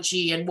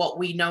astrology and what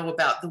we know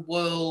about the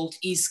world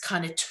is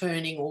kind of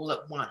turning all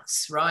at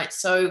once, right?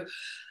 So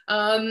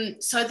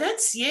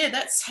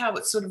that's how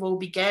it sort of all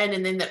began.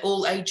 And then that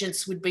all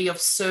agents would be of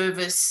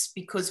service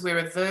because we're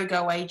a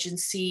Virgo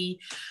agency.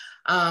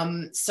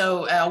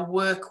 So our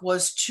work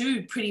was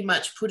to pretty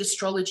much put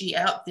astrology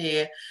out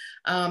there,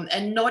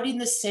 and not in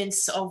the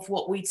sense of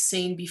what we'd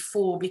seen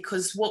before,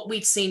 because what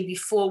we'd seen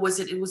before was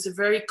that it was a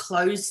very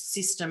closed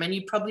system, and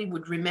you probably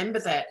would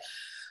remember that.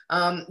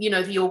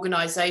 The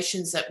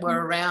organizations that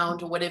were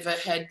around or whatever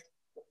had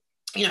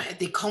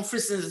their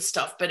conferences and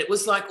stuff, but it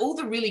was like all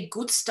the really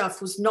good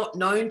stuff was not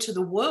known to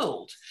the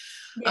world.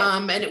 Yeah.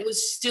 And it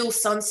was still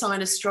sun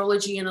sign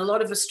astrology, and a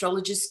lot of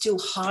astrologers still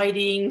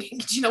hiding.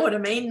 Do you know what I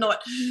mean?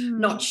 Not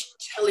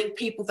telling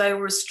people they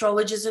were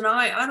astrologers. And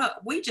I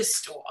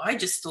just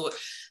thought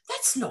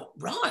that's not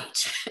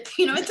right.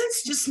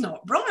 That's just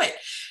not right.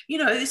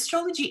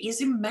 Astrology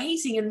is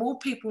amazing, and more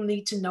people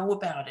need to know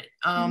about it.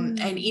 And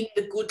in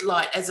the good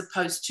light, as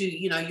opposed to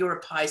you're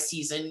a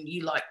Pisces and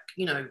you like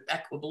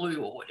aqua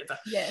blue or whatever.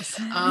 Yes.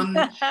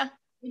 And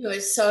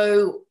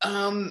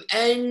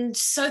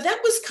so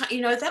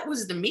that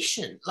was the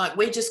mission. Like,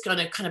 we're just going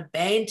to kind of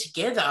band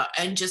together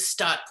and just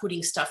start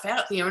putting stuff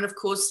out there. And of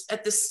course,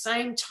 at the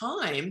same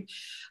time,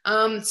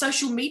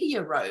 social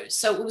media rose.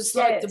 So it was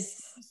like the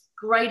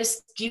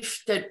greatest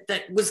gift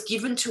that was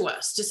given to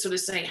us, to sort of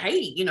say,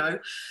 hey,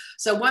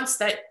 so once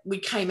that we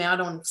came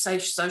out on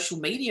social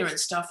media and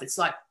stuff, it's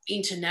like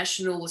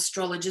international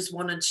astrologers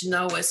wanted to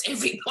know us.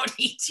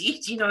 Everybody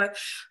did,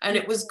 and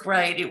it was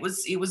great. It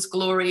was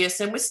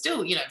glorious, and we're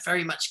still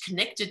very much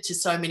connected to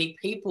so many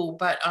people,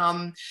 but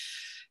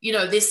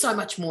there's so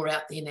much more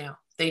out there now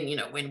than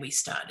when we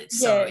started.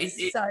 So it's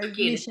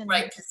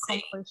great to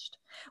see.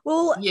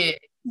 Well,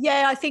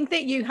 yeah, I think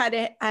that you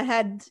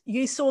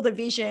saw the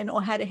vision,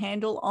 or had a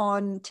handle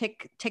on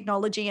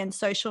technology and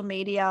social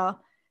media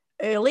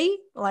early.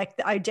 Like,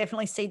 I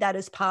definitely see that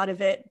as part of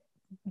it,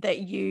 that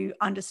you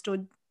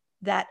understood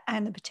that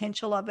and the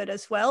potential of it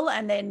as well.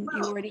 And then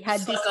you already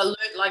had this. Like, I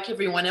learned like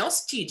everyone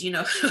else did,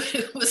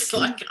 it was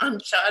like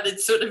uncharted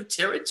sort of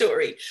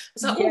territory. I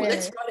was like,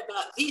 let's write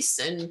about this.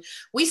 And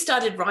we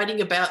started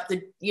writing about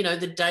the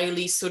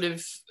daily sort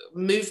of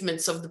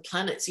movements of the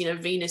planets.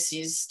 Venus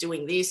is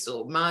doing this,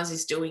 or Mars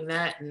is doing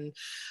that. And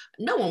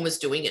no one was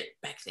doing it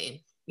back then.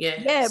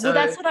 Yeah. Well,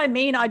 that's what I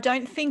mean. I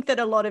don't think that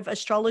a lot of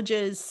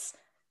astrologers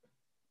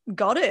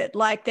got it.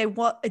 Like, there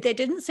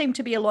didn't seem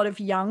to be a lot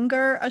of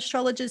younger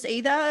astrologers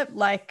either.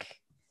 Like,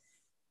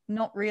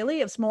 not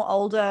really. It's more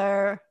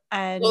older.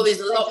 And well,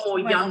 there's a lot more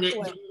young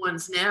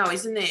ones now,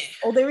 isn't there?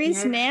 Well, there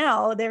is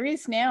now.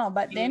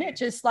 But then it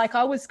just, like,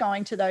 I was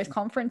going to those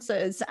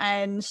conferences,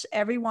 and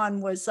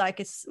everyone was like,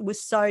 it was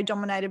so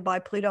dominated by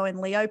Pluto and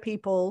Leo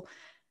people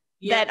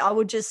that I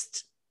would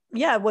just,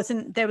 there was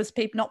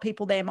not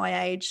people there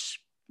my age.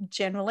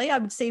 Generally, I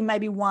would see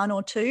maybe one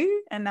or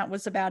two, and that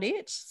was about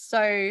it.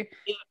 So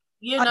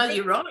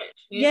you're right.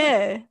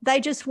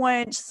 They just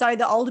weren't. So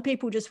the older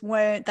people just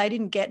weren't. They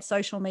didn't get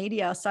social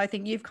media. So I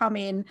think you've come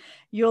in.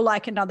 You're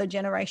like another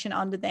generation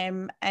under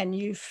them, and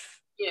you've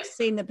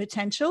seen the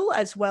potential,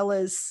 as well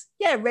as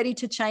ready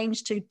to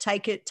change, to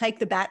take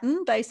the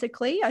baton.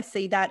 Basically, I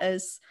see that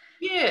as.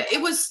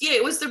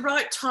 It was the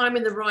right time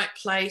in the right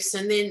place.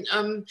 And then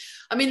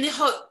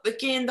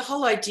the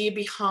whole idea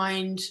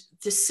behind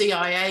the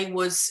CIA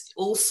was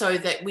also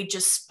that we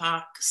just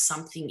spark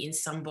something in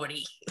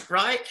somebody,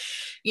 right?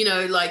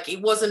 Like,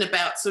 it wasn't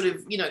about sort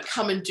of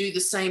come and do the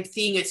same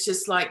thing. It's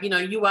just like,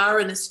 you are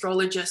an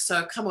astrologer,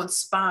 so come on,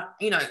 spark,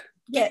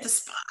 get the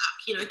spark,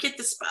 get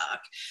the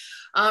spark.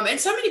 And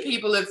so many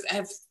people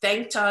have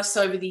thanked us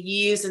over the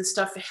years and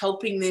stuff for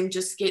helping them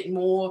just get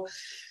more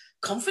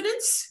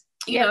confidence,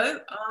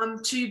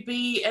 to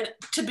be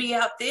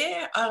out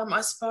there,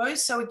 I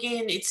suppose. So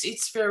again,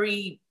 it's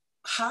very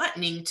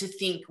heartening to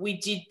think we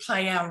did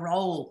play our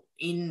role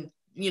in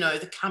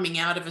the coming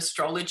out of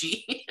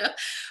astrology.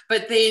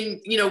 But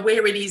then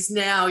where it is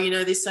now,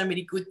 there's so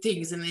many good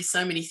things, and there's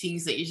so many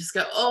things that you just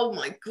go, oh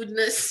my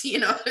goodness,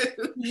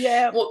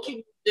 what can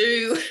you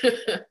do?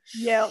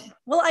 Yeah.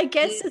 Well, I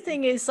guess the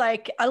thing is,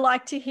 like, I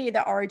like to hear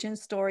the origin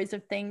stories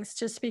of things,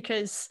 just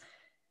because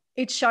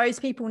it shows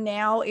people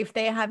now, if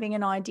they're having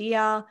an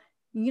idea,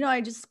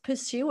 just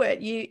pursue it.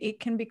 It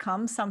can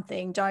become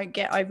something. Don't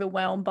get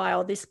overwhelmed by,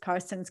 oh, this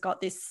person's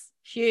got this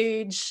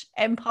huge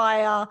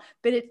empire,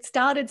 but it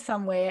started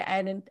somewhere,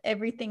 and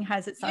everything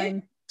has its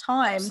own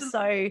time.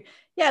 Absolutely.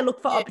 So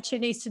look for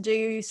opportunities to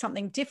do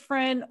something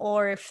different,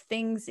 or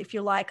if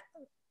you're like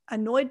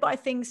annoyed by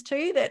things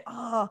too, that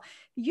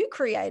you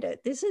created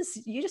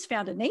you just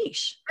found a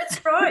niche.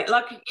 That's right.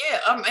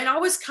 And I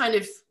was kind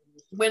of,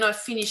 when I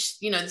finished,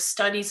 the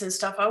studies and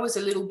stuff, I was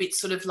a little bit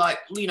sort of like,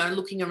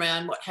 looking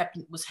around what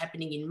was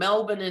happening in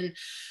Melbourne, and,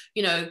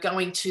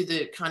 going to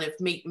the kind of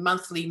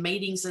monthly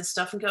meetings and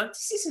stuff, and going,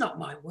 this is not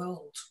my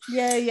world.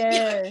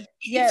 Yeah.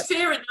 It's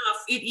fair enough.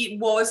 It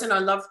was, and I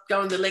loved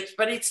going to the lecture,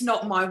 but it's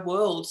not my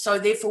world. So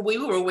therefore we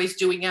were always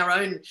doing our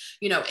own,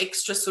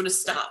 extra sort of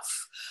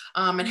stuff.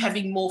 And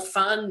having more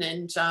fun,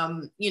 and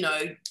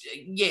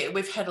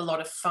we've had a lot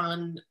of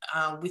fun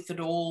with it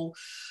all,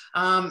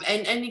 and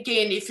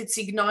again, if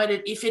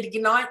it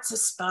ignites a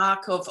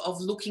spark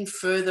of looking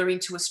further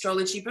into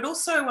astrology, but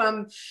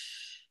also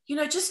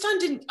just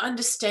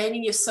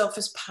understanding yourself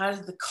as part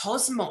of the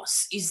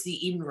cosmos is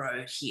the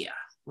inroad here.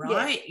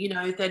 Right.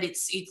 That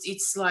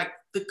it's like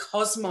the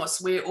cosmos.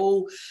 We're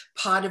all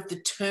part of the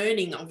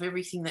turning of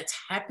everything that's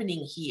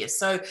happening here.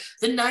 So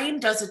the name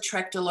does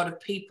attract a lot of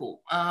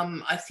people,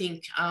 I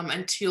think,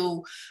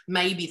 until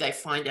maybe they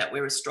find out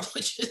we're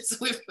astrologers.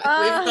 We've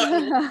got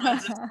all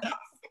kinds of stuff.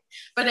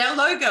 But our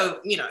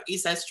logo,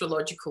 is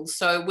astrological.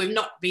 So we've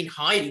not been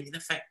hiding the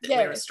fact that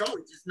we're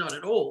astrologers, not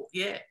at all.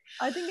 Yeah.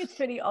 I think it's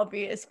pretty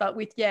obvious, but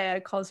with,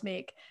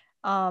 cosmic,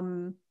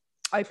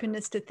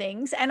 openness to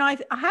things. And I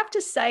have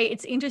to say,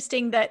 it's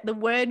interesting that the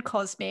word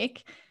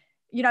cosmic,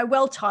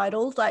 well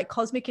titled, like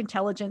cosmic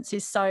intelligence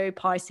is so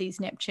Pisces,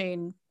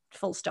 Neptune,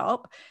 full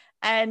stop.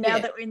 And now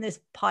that we're in this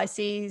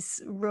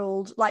Pisces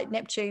ruled, like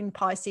Neptune,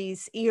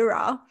 Pisces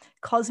era,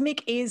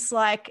 cosmic is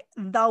like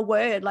the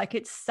word, like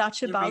it's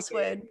such a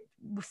buzzword.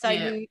 So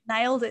you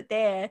nailed it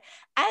there.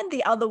 And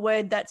the other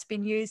word that's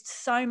been used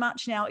so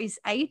much now is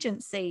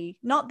agency,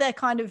 not the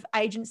kind of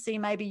agency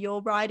maybe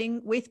you're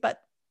writing with,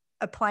 but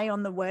a play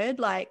on the word,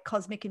 like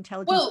cosmic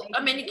intelligence. Well,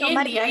 I mean, again,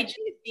 the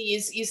agency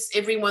is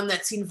everyone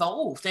that's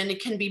involved, and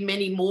it can be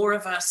many more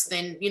of us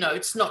than,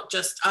 it's not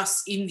just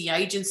us in the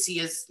agency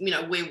as,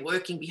 we're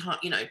working behind,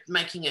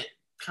 making it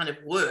kind of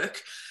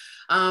work.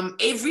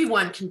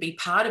 Everyone can be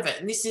part of it.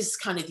 And this is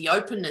kind of the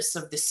openness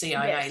of the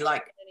CIA. Yes.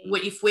 Like,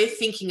 if we're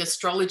thinking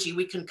astrology,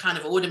 we can kind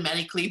of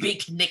automatically be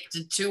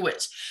connected to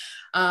it.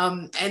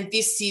 And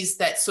this is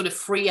that sort of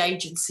free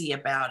agency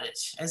about it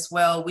as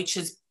well, which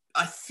has,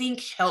 I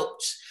think,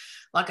 helped,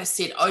 like I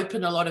said,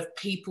 open a lot of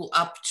people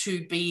up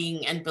to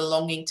being and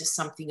belonging to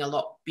something a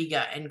lot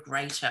bigger and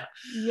greater.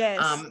 Yes.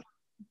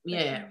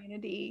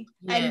 Community.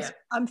 Yeah. And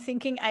I'm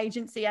thinking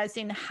agency as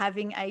in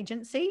having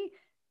agency,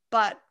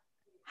 but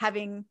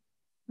having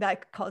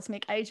that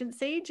cosmic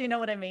agency. Do you know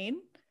what I mean?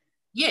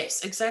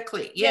 Yes,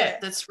 exactly. Yeah,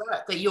 that's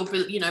right. That you're,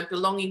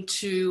 belonging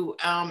to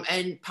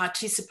and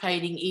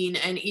participating in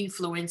and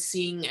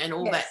influencing and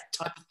all that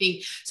type of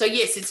thing. So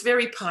yes, it's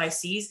very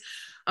Pisces.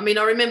 I mean,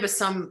 I remember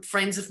some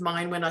friends of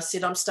mine, when I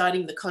said I'm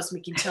starting the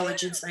Cosmic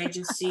Intelligence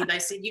Agency, they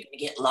said, you're going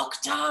to get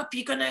locked up.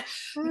 You're going to,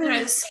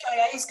 the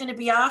CIA is going to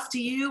be after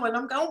you. And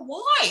I'm going,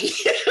 why?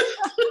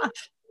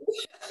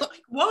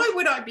 Like, why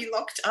would I be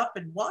locked up,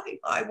 and why?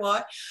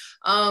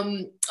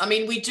 I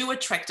mean, we do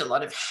attract a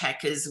lot of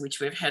hackers, which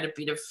we've had a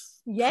bit of.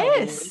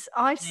 Yes,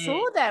 I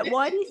saw that.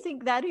 Why do you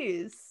think that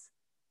is?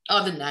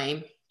 Oh, the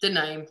name.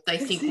 They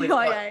think we've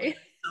got,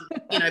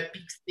 big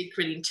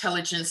secret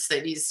intelligence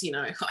that is, I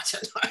don't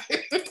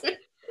know.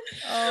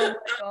 Oh my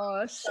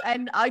gosh.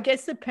 And I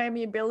guess the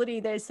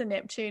permeability, there's the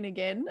Neptune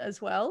again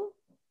as well.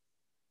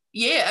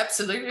 Yeah,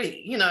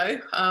 absolutely.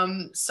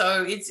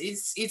 So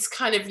it's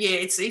kind of,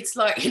 it's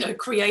like,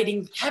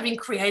 having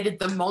created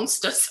the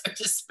monster, so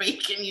to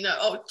speak, and,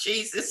 oh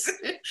Jesus,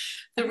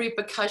 the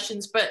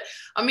repercussions. But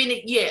I mean,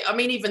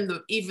 even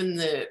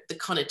the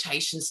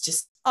connotations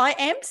just. I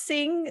am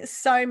seeing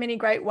so many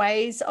great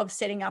ways of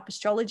setting up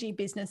astrology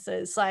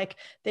businesses. Like,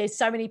 there's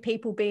so many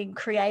people being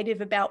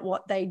creative about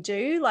what they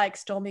do. Like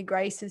Stormy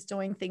Grace is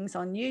doing things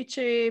on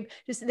YouTube.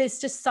 There's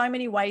just so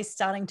many ways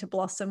starting to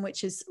blossom,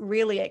 which is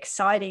really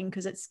exciting,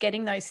 because it's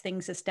getting those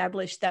things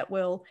established that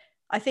will,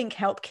 I think,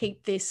 help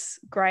keep this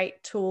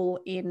great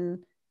tool in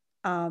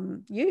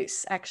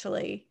use,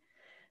 actually.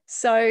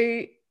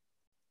 So,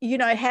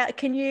 how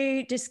can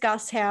you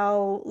discuss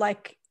how,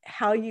 like,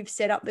 how you've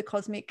set up the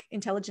Cosmic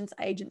Intelligence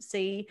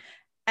Agency.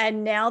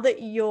 And now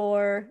that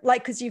you're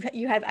like, because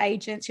you have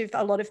agents, you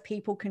have a lot of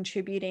people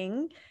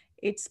contributing,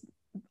 it's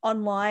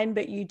online,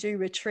 but you do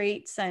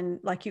retreats and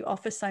like you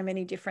offer so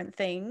many different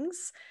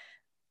things.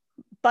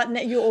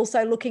 But you're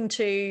also looking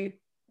to,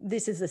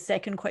 this is the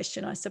second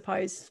question, I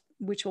suppose,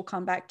 which we'll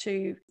come back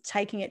to,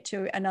 taking it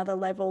to another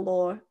level,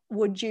 or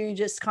would you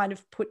just kind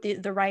of put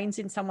the reins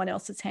in someone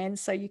else's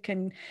hands so you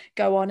can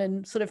go on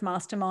and sort of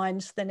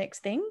mastermind the next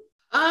thing?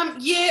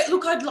 Yeah,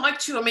 look, I'd like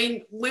to. I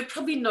mean, we're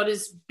probably not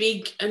as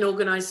big an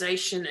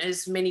organization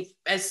as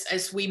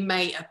we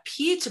may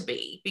appear to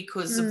be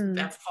because of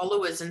our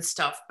followers and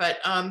stuff. But,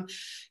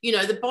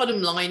 the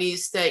bottom line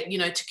is that,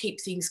 to keep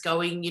things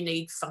going, you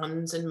need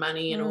funds and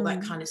money and all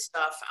that kind of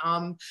stuff.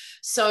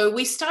 So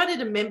we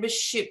started a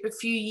membership a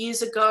few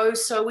years ago.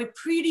 So we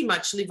pretty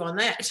much live on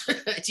that.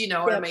 Do you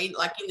know what I mean?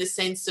 Like in the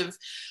sense of,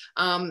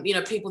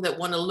 people that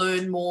want to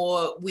learn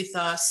more with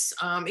us.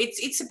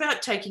 It's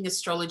about taking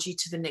astrology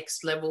to the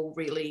next level,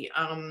 really.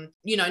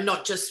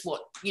 Not just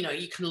what,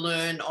 you can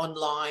learn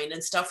online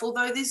and stuff,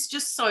 although there's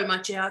just so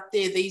much out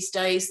there these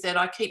days that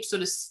I keep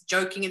sort of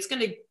joking, it's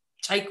going to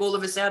take all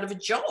of us out of a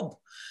job.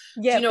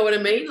 Do you know what I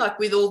mean? Like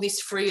with all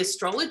this free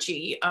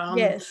astrology.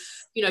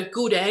 Yes.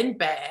 Good and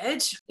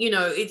bad,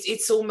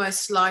 it's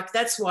almost like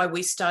that's why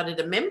we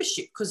started a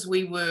membership, because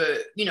we were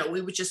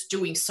just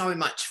doing so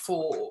much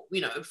for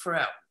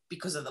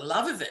because of the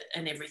love of it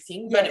and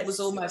everything. But it was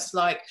almost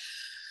like,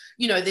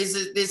 there's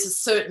a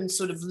certain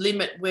sort of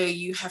limit where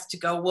you have to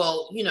go,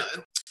 well,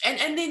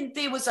 and then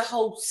there was a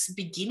whole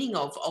beginning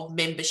of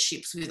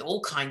memberships with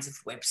all kinds of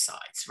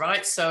websites,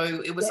 right?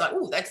 So it was like,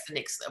 oh, that's the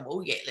next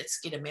level. Yeah, let's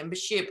get a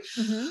membership.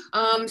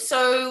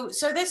 So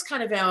that's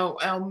kind of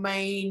our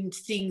main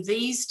thing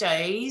these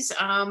days.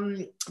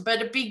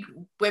 But a big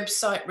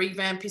website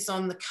revamp is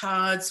on the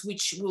cards,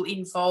 which will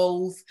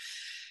involve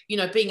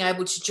being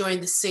able to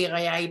join the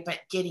CIA, but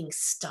getting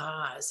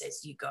stars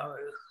as you go,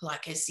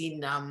 like as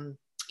in,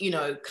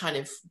 kind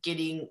of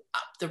getting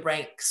up the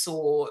ranks,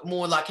 or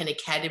more like an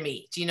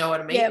academy. Do you know what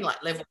I mean? Yep.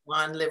 Like level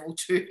 1, level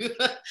 2,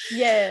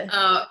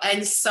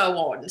 and so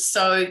on.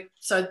 So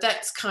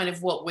that's kind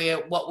of what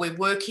we're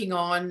working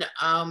on.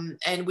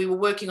 And we were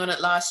working on it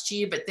last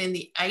year, but then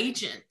the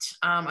agent,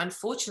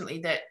 unfortunately,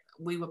 that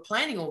we were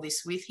planning all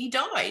this with, he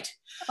died.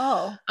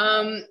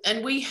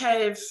 And we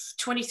have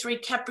 23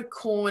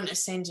 Capricorn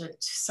ascendant,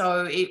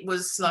 so it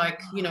was like,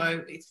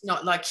 it's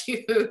not like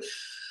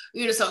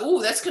so,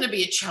 oh, that's going to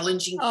be a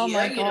challenging year. Oh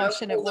my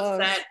gosh, and it was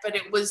that, but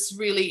it was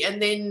really. And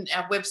then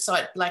our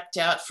website blacked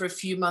out for a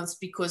few months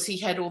because he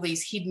had all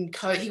these hidden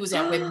code. He was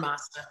our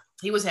webmaster.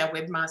 He was our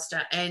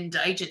webmaster, and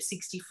Agent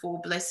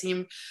 64, bless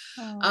him.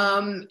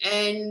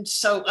 And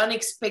so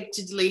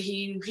unexpectedly,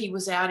 he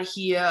was out of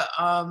here.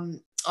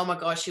 Oh my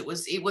gosh, it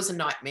was a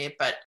nightmare.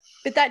 But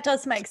that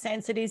does make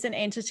sense. It is an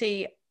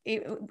entity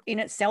in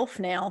itself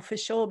now, for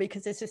sure,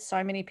 because there's just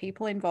so many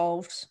people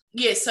involved.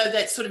 Yeah, so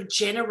that sort of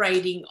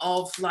generating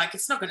of like,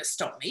 it's not going to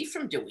stop me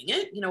from doing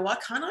it. Why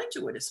can't I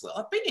do it as well?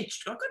 I've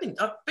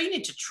been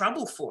into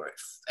trouble for it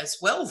as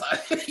well,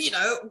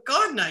 though.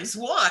 God knows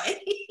why.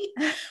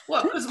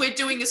 What? Because we're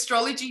doing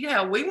astrology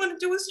how we want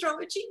to do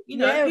astrology. Who's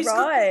got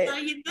to say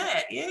in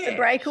that? Yeah, the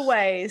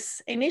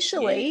breakaways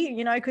initially.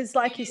 Because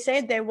like you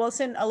said, there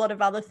wasn't a lot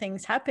of other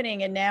things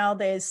happening, and now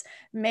there's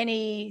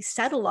many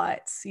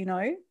satellites.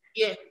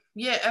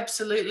 Yeah,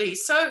 absolutely.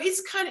 So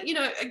it's kind of,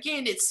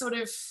 again, it's sort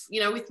of,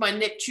 with my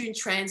Neptune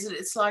transit,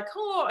 it's like,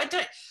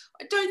 I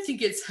don't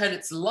think it's had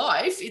its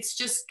life. It's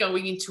just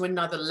going into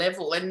another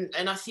level. And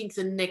I think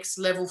the next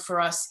level for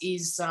us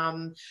is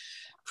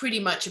pretty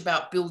much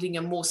about building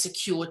a more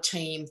secure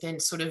team than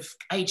sort of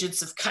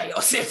agents of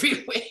chaos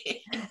everywhere.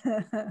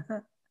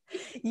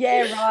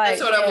 Yeah, right.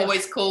 That's what I've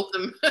always called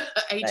them,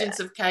 agents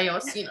of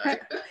chaos,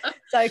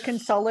 So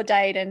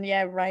consolidate and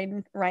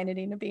rein it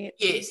in a bit.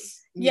 Yes.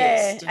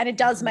 Yeah, and it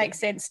does make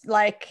sense.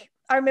 Like,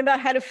 I remember I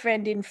had a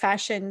friend in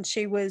fashion.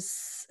 She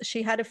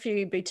had a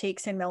few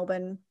boutiques in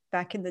Melbourne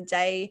back in the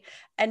day,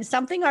 and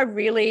something I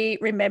really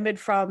remembered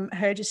from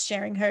her just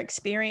sharing her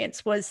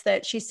experience was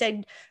that she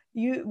said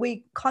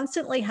we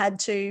constantly had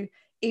to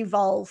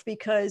evolve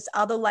because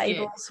other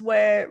labels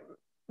were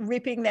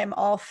ripping them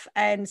off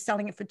and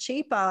selling it for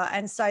cheaper,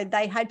 and so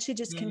they had to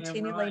just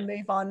continually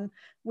move on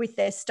with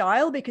their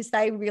style, because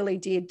they really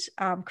did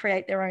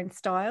create their own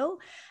style.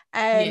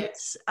 And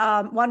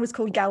one was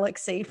called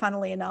Galaxy,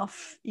 funnily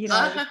enough,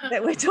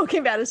 that we're talking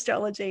about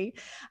astrology.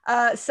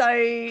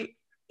 So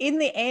in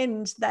the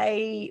end,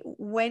 they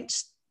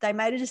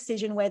made a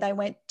decision where they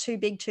went too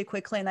big too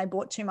quickly, and they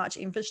bought too much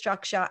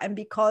infrastructure. And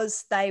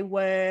because they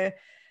were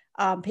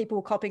people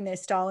were copying their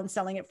style and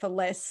selling it for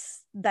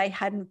less, they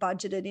hadn't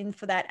budgeted in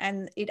for that,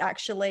 and it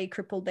actually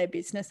crippled their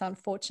business,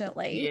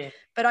 unfortunately.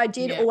 But I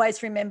did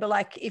always remember,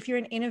 like, if you're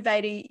an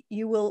innovator,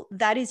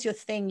 that is your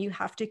thing. You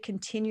have to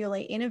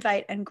continually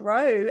innovate and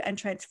grow and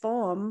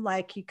transform.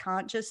 Like, you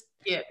can't just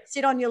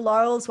sit on your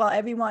laurels while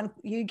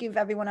you give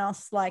everyone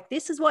else, like,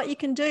 this is what you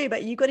can do,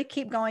 but you got to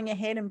keep going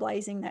ahead and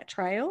blazing that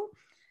trail.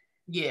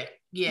 Yeah,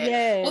 yeah.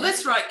 Yeah. Well,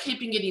 that's right.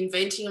 Keeping it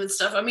inventing and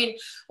stuff. I mean,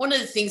 one of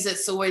the things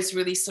that's always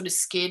really sort of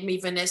scared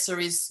me, Vanessa,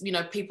 is,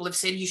 people have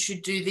said you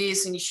should do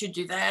this and you should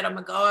do that. Oh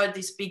my God,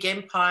 this big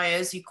empire,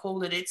 as you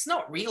called it. It's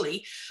not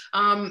really.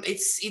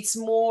 It's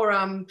more.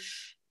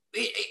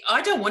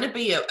 I don't want to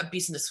be a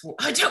businesswoman.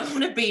 I don't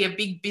want to be a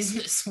big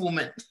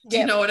businesswoman. Do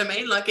you know what I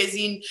mean? Like, as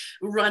in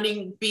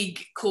running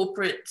big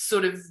corporate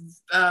sort of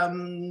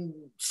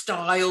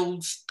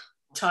styled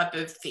type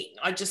of thing.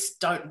 I just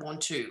don't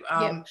want to.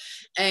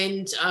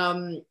 And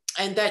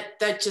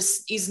that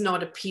just is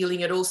not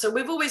appealing at all. So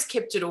we've always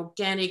kept it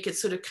organic. It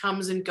sort of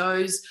comes and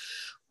goes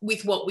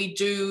with what we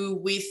do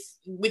with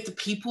the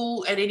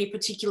people at any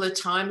particular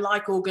time,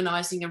 like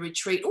organising a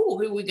retreat. Oh,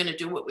 who are we going to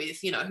do it with?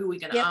 Who are we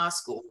going to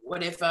ask or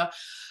whatever.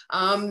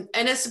 And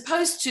as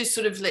opposed to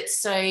sort of, let's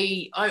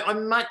say,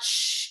 I'm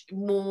much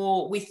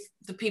more with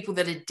the people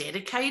that are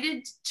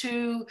dedicated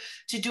to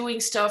doing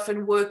stuff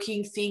and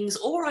working things,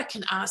 or I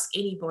can ask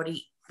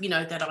anybody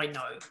that I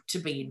know to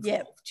be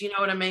involved. Do you know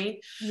what I mean?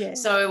 Yeah.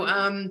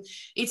 So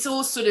it's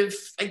all sort of,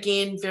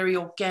 again, very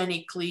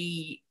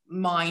organically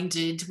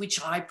minded,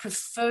 which I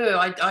prefer.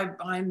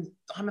 I'm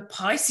a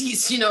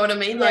Pisces, you know what I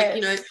mean?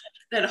 Like,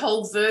 that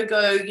whole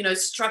Virgo,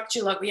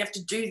 structure, like we have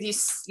to do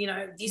this,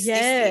 this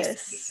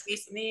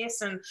and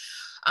this. And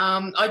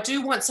I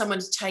do want someone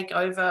to take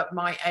over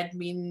my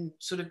admin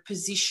sort of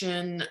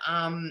position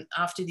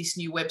after this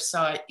new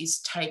website is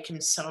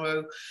taken.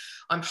 So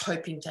I'm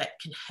hoping that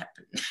can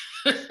happen.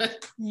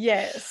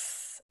 Yes.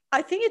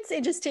 I think it's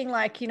interesting,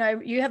 like,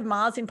 you have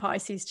Mars in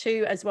Pisces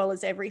too, as well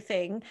as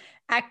everything,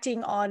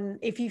 acting on,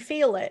 if you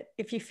feel it,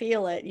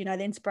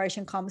 the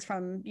inspiration comes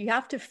from, you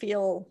have to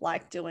feel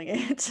like doing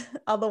it.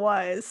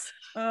 Otherwise.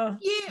 I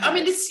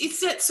mean, it's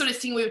that sort of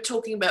thing we were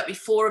talking about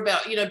before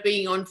about,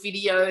 being on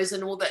videos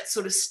and all that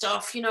sort of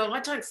stuff. I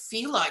don't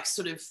feel like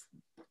sort of,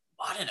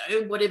 I don't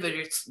know, whatever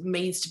it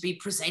means to be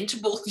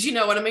presentable. Do you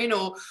know what I mean?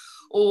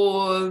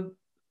 Or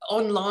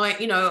online,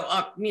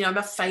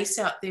 my face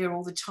out there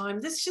all the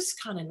time. That's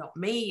just kind of not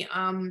me.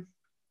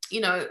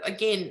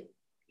 Again,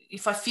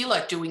 if I feel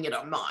like doing it,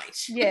 I might.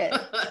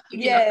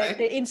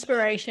 The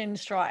inspiration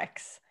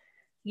strikes.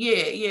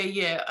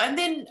 Yeah. And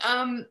then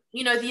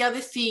the other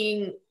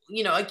thing,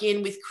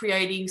 again, with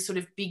creating sort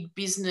of big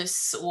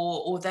business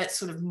or that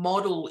sort of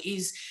model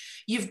is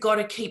you've got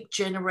to keep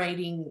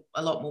generating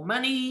a lot more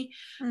money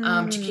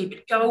to keep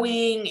it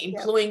going,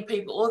 employing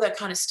people, all that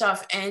kind of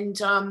stuff.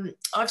 And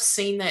I've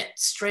seen that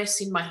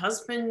stress in my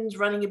husband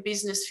running a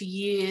business for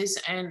years,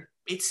 and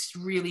it's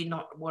really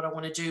not what I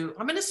want to do.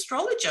 I'm an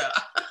astrologer.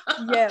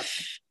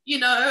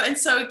 And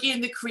so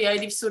again, the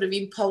creative sort of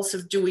impulse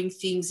of doing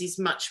things is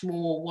much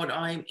more what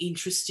I'm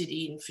interested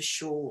in, for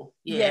sure.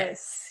 I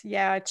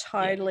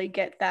totally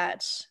get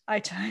that.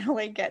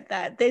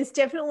 There's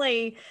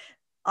definitely,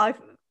 I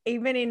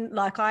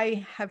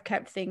have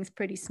kept things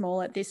pretty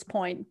small at this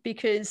point,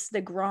 because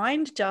the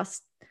grind,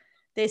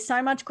 there's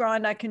so much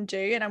grind I can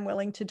do and I'm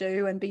willing to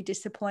do and be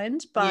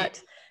disciplined,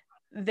 but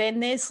then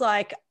there's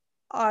like,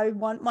 I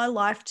want my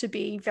life to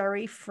be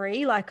very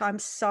free. Like, I'm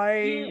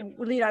so,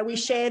 we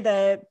share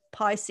the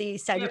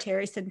Pisces,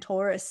 Sagittarius and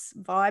Taurus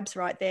vibes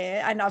right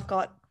there. And I've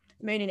got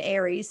moon in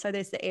Aries. So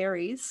there's the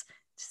Aries.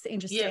 It's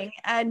interesting.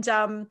 And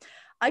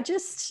I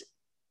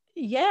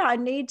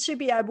need to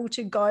be able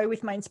to go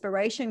with my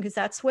inspiration, because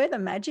that's where the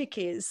magic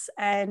is.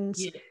 And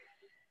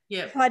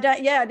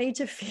I need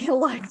to feel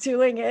like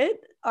doing it.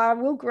 I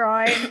will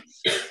grind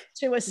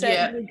to a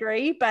certain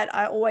degree, but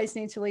I always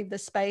need to leave the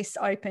space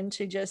open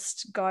to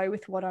just go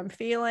with what I'm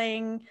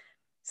feeling,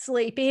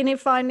 sleep in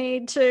if I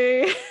need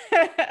to,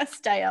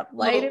 stay up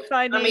late if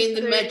I need to. I mean,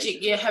 the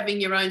magic, having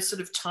your own sort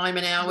of time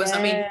and hours.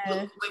 I mean,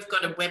 look, we've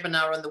got a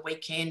webinar on the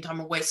weekend. I'm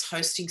always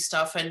hosting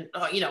stuff, and,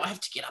 I have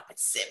to get up at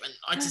 7.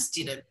 I just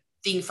did a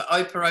thing for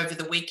Oprah over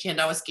the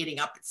weekend. I was getting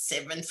up at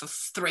 7 for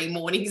 3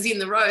 mornings in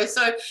the row.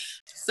 So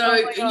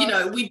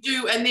we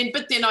do, and then,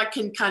 but then I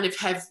can kind of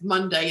have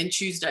Monday and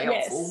Tuesday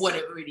off, or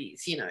whatever it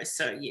is,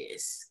 so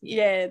yes.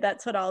 Yeah,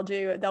 that's what I'll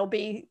do. There'll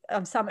be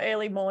some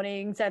early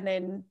mornings, and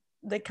then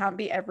it can't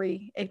be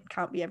every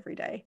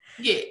day.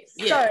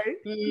 So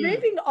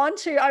moving on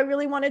to, I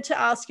really wanted to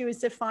ask you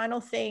as the final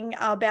thing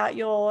about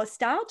your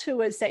star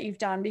tours that you've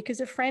done,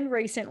 because a friend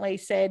recently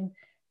said,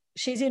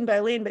 she's in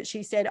Berlin, but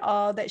she said,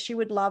 that she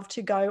would love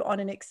to go on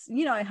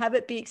have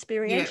it be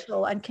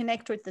experiential and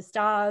connect with the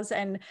stars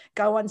and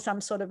go on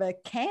some sort of a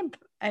camp.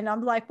 And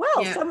I'm like,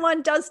 well,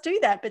 someone does do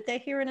that, but they're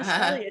here in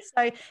Australia.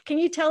 So can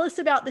you tell us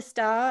about the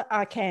star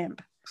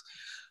camp?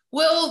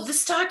 Well, the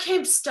Star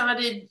Camp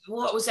started,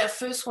 our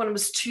first one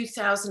was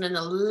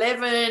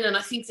 2011, and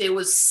I think there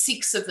was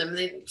 6 of them.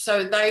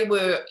 So they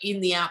were in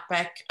the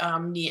outback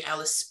near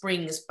Alice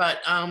Springs, but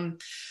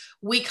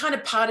we kind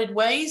of parted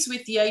ways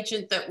with the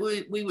agent that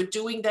we were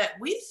doing that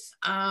with,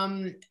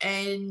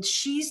 and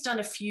she's done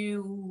a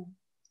few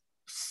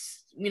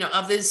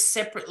others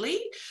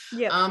separately,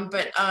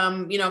 but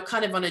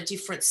kind of on a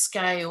different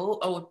scale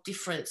or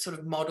different sort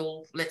of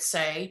model, let's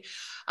say.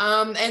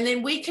 And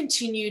then we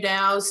continued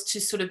ours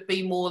to sort of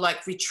be more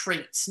like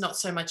retreats, not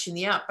so much in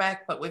the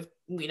outback, but we've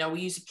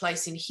we use a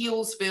place in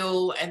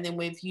Healesville, and then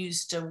we've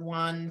used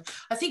one,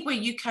 I think where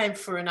you came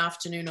for an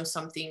afternoon or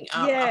something,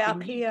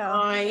 up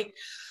here.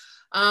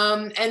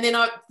 And then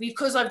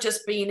because I've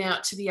just been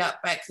out to the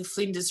outback, the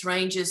Flinders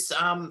Ranges,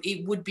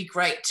 it would be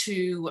great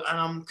to,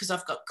 because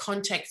I've got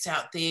contacts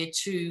out there,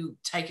 to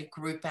take a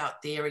group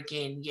out there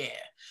again,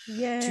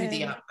 to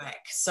the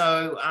outback.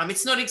 So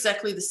it's not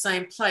exactly the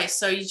same place.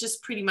 So you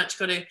just pretty much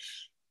got to,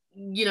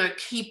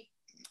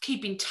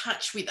 keep in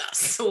touch with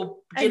us, or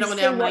get on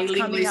our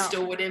mailing list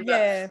or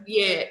whatever.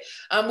 We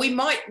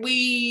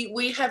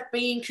have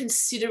been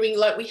considering,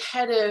 like, we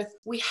had a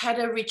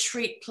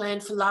retreat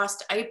planned for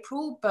last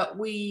April, but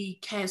we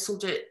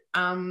cancelled it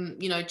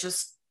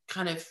just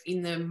kind of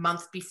in the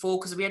month before,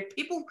 because we had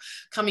people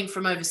coming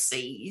from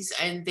overseas,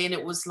 and then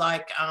it was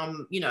like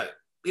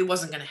it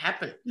wasn't going to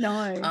happen.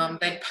 No.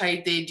 They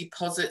paid their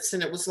deposits,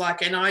 and it was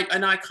like, and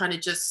I kind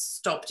of just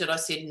stopped it. I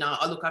said, no,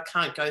 look, I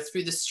can't go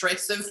through the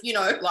stress of,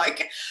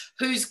 like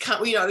who's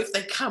come, if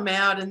they come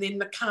out and then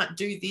they can't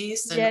do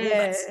this and all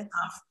that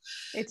stuff.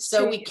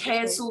 So we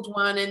cancelled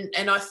one,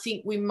 and I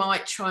think we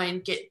might try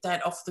and get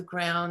that off the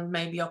ground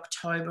maybe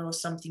October or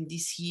something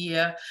this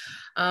year.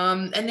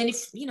 And then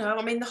if,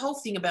 the whole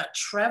thing about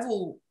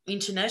travel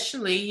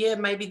internationally,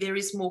 maybe there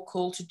is more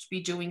call to be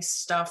doing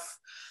stuff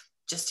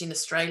just in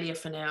Australia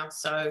for now.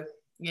 So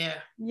keep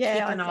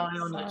an eye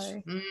on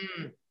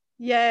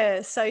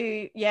it.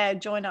 So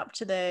join up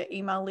to the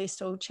email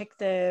list or check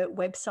the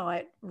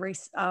website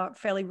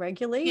fairly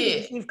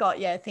regularly. You've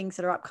got things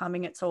that are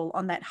upcoming. It's all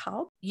on that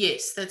hub.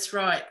 Yes, that's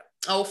right.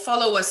 I'll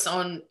follow us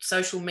on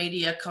social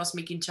media,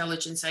 Cosmic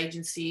Intelligence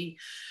Agency.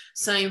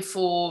 Same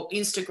for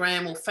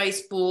Instagram or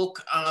Facebook.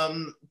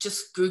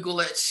 Just Google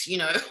it,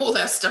 all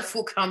our stuff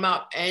will come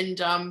up. And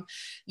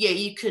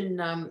you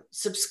can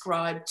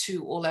subscribe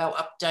to all our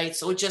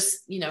updates, or just,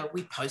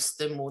 we post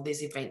them, or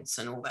there's events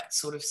and all that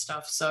sort of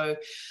stuff. So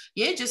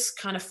just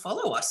kind of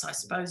follow us, I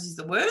suppose is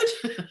the word.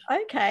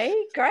 Okay,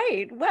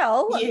 great.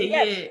 Well,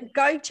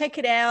 go check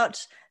it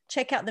out.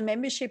 Check out the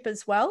membership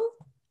as well.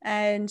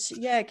 And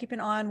keep an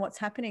eye on what's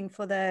happening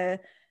for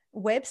the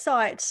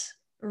website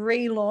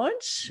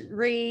relaunch,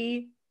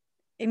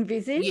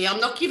 re-envisage. I'm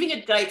not giving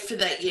a date for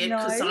that yet,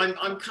 because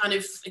I'm kind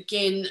of,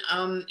 again,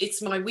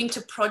 it's my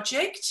winter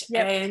project.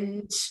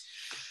 And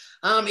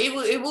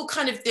it will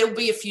kind of, there'll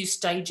be a few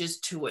stages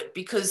to it,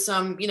 because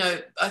I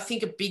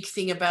think a big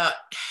thing about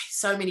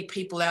so many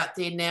people out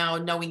there now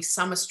knowing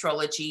some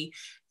astrology,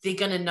 they're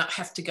going to not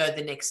have to go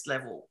the next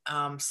level.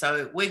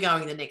 So we're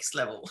going the next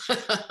level.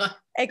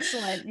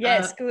 Excellent.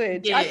 Yes,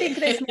 good. I think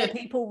there's more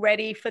people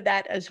ready for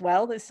that as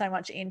well. There's so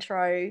much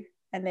intro,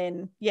 and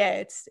then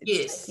it's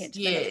taking it to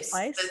the next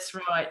place. That's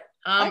right.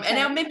 And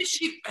our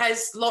membership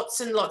has lots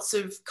and lots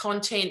of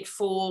content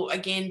for,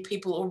 again,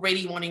 people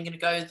already wanting to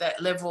go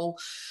that level,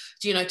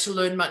 to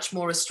learn much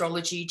more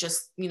astrology,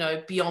 just,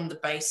 beyond the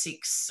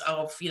basics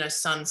of,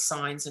 sun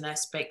signs and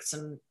aspects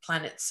and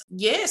planets.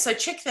 So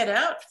check that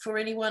out for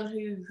anyone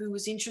who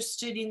was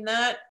interested in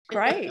that.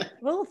 Great.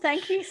 Well,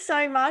 thank you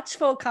so much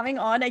for coming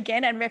on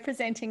again and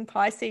representing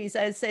Pisces,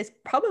 as there's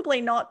probably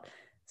not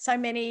so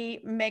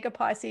many mega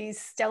Pisces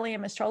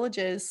stellium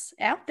astrologers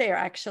out there,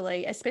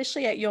 actually,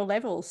 especially at your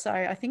level. So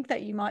I think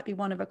that you might be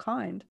one of a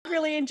kind. I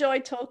really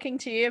enjoyed talking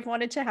to you. I've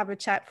wanted to have a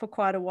chat for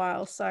quite a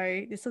while,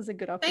 so this is a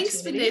good opportunity.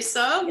 Thanks,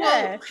 Vanessa.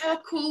 Well, how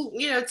cool.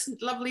 It's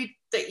lovely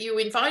that you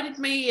invited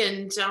me,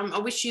 and I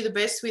wish you the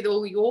best with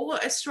all your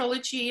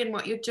astrology and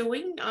what you're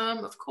doing,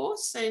 of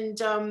course. And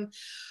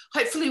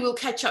hopefully we'll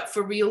catch up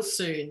for real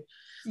soon.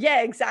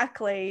 Yeah,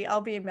 exactly.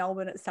 I'll be in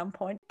Melbourne at some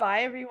point.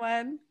 Bye,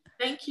 everyone.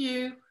 Thank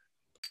you.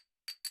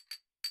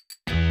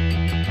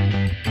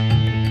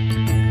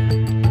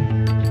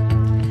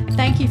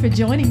 Thank you for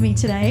joining me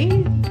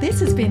today. This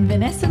has been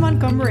Vanessa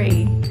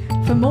Montgomery.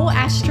 For more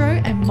astro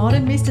and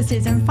modern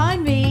mysticism,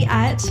 find me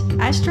at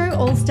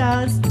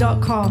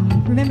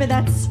astroallstars.com. Remember,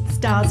 that's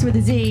stars with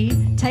a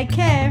Z. Take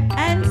care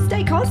and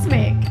stay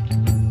cosmic.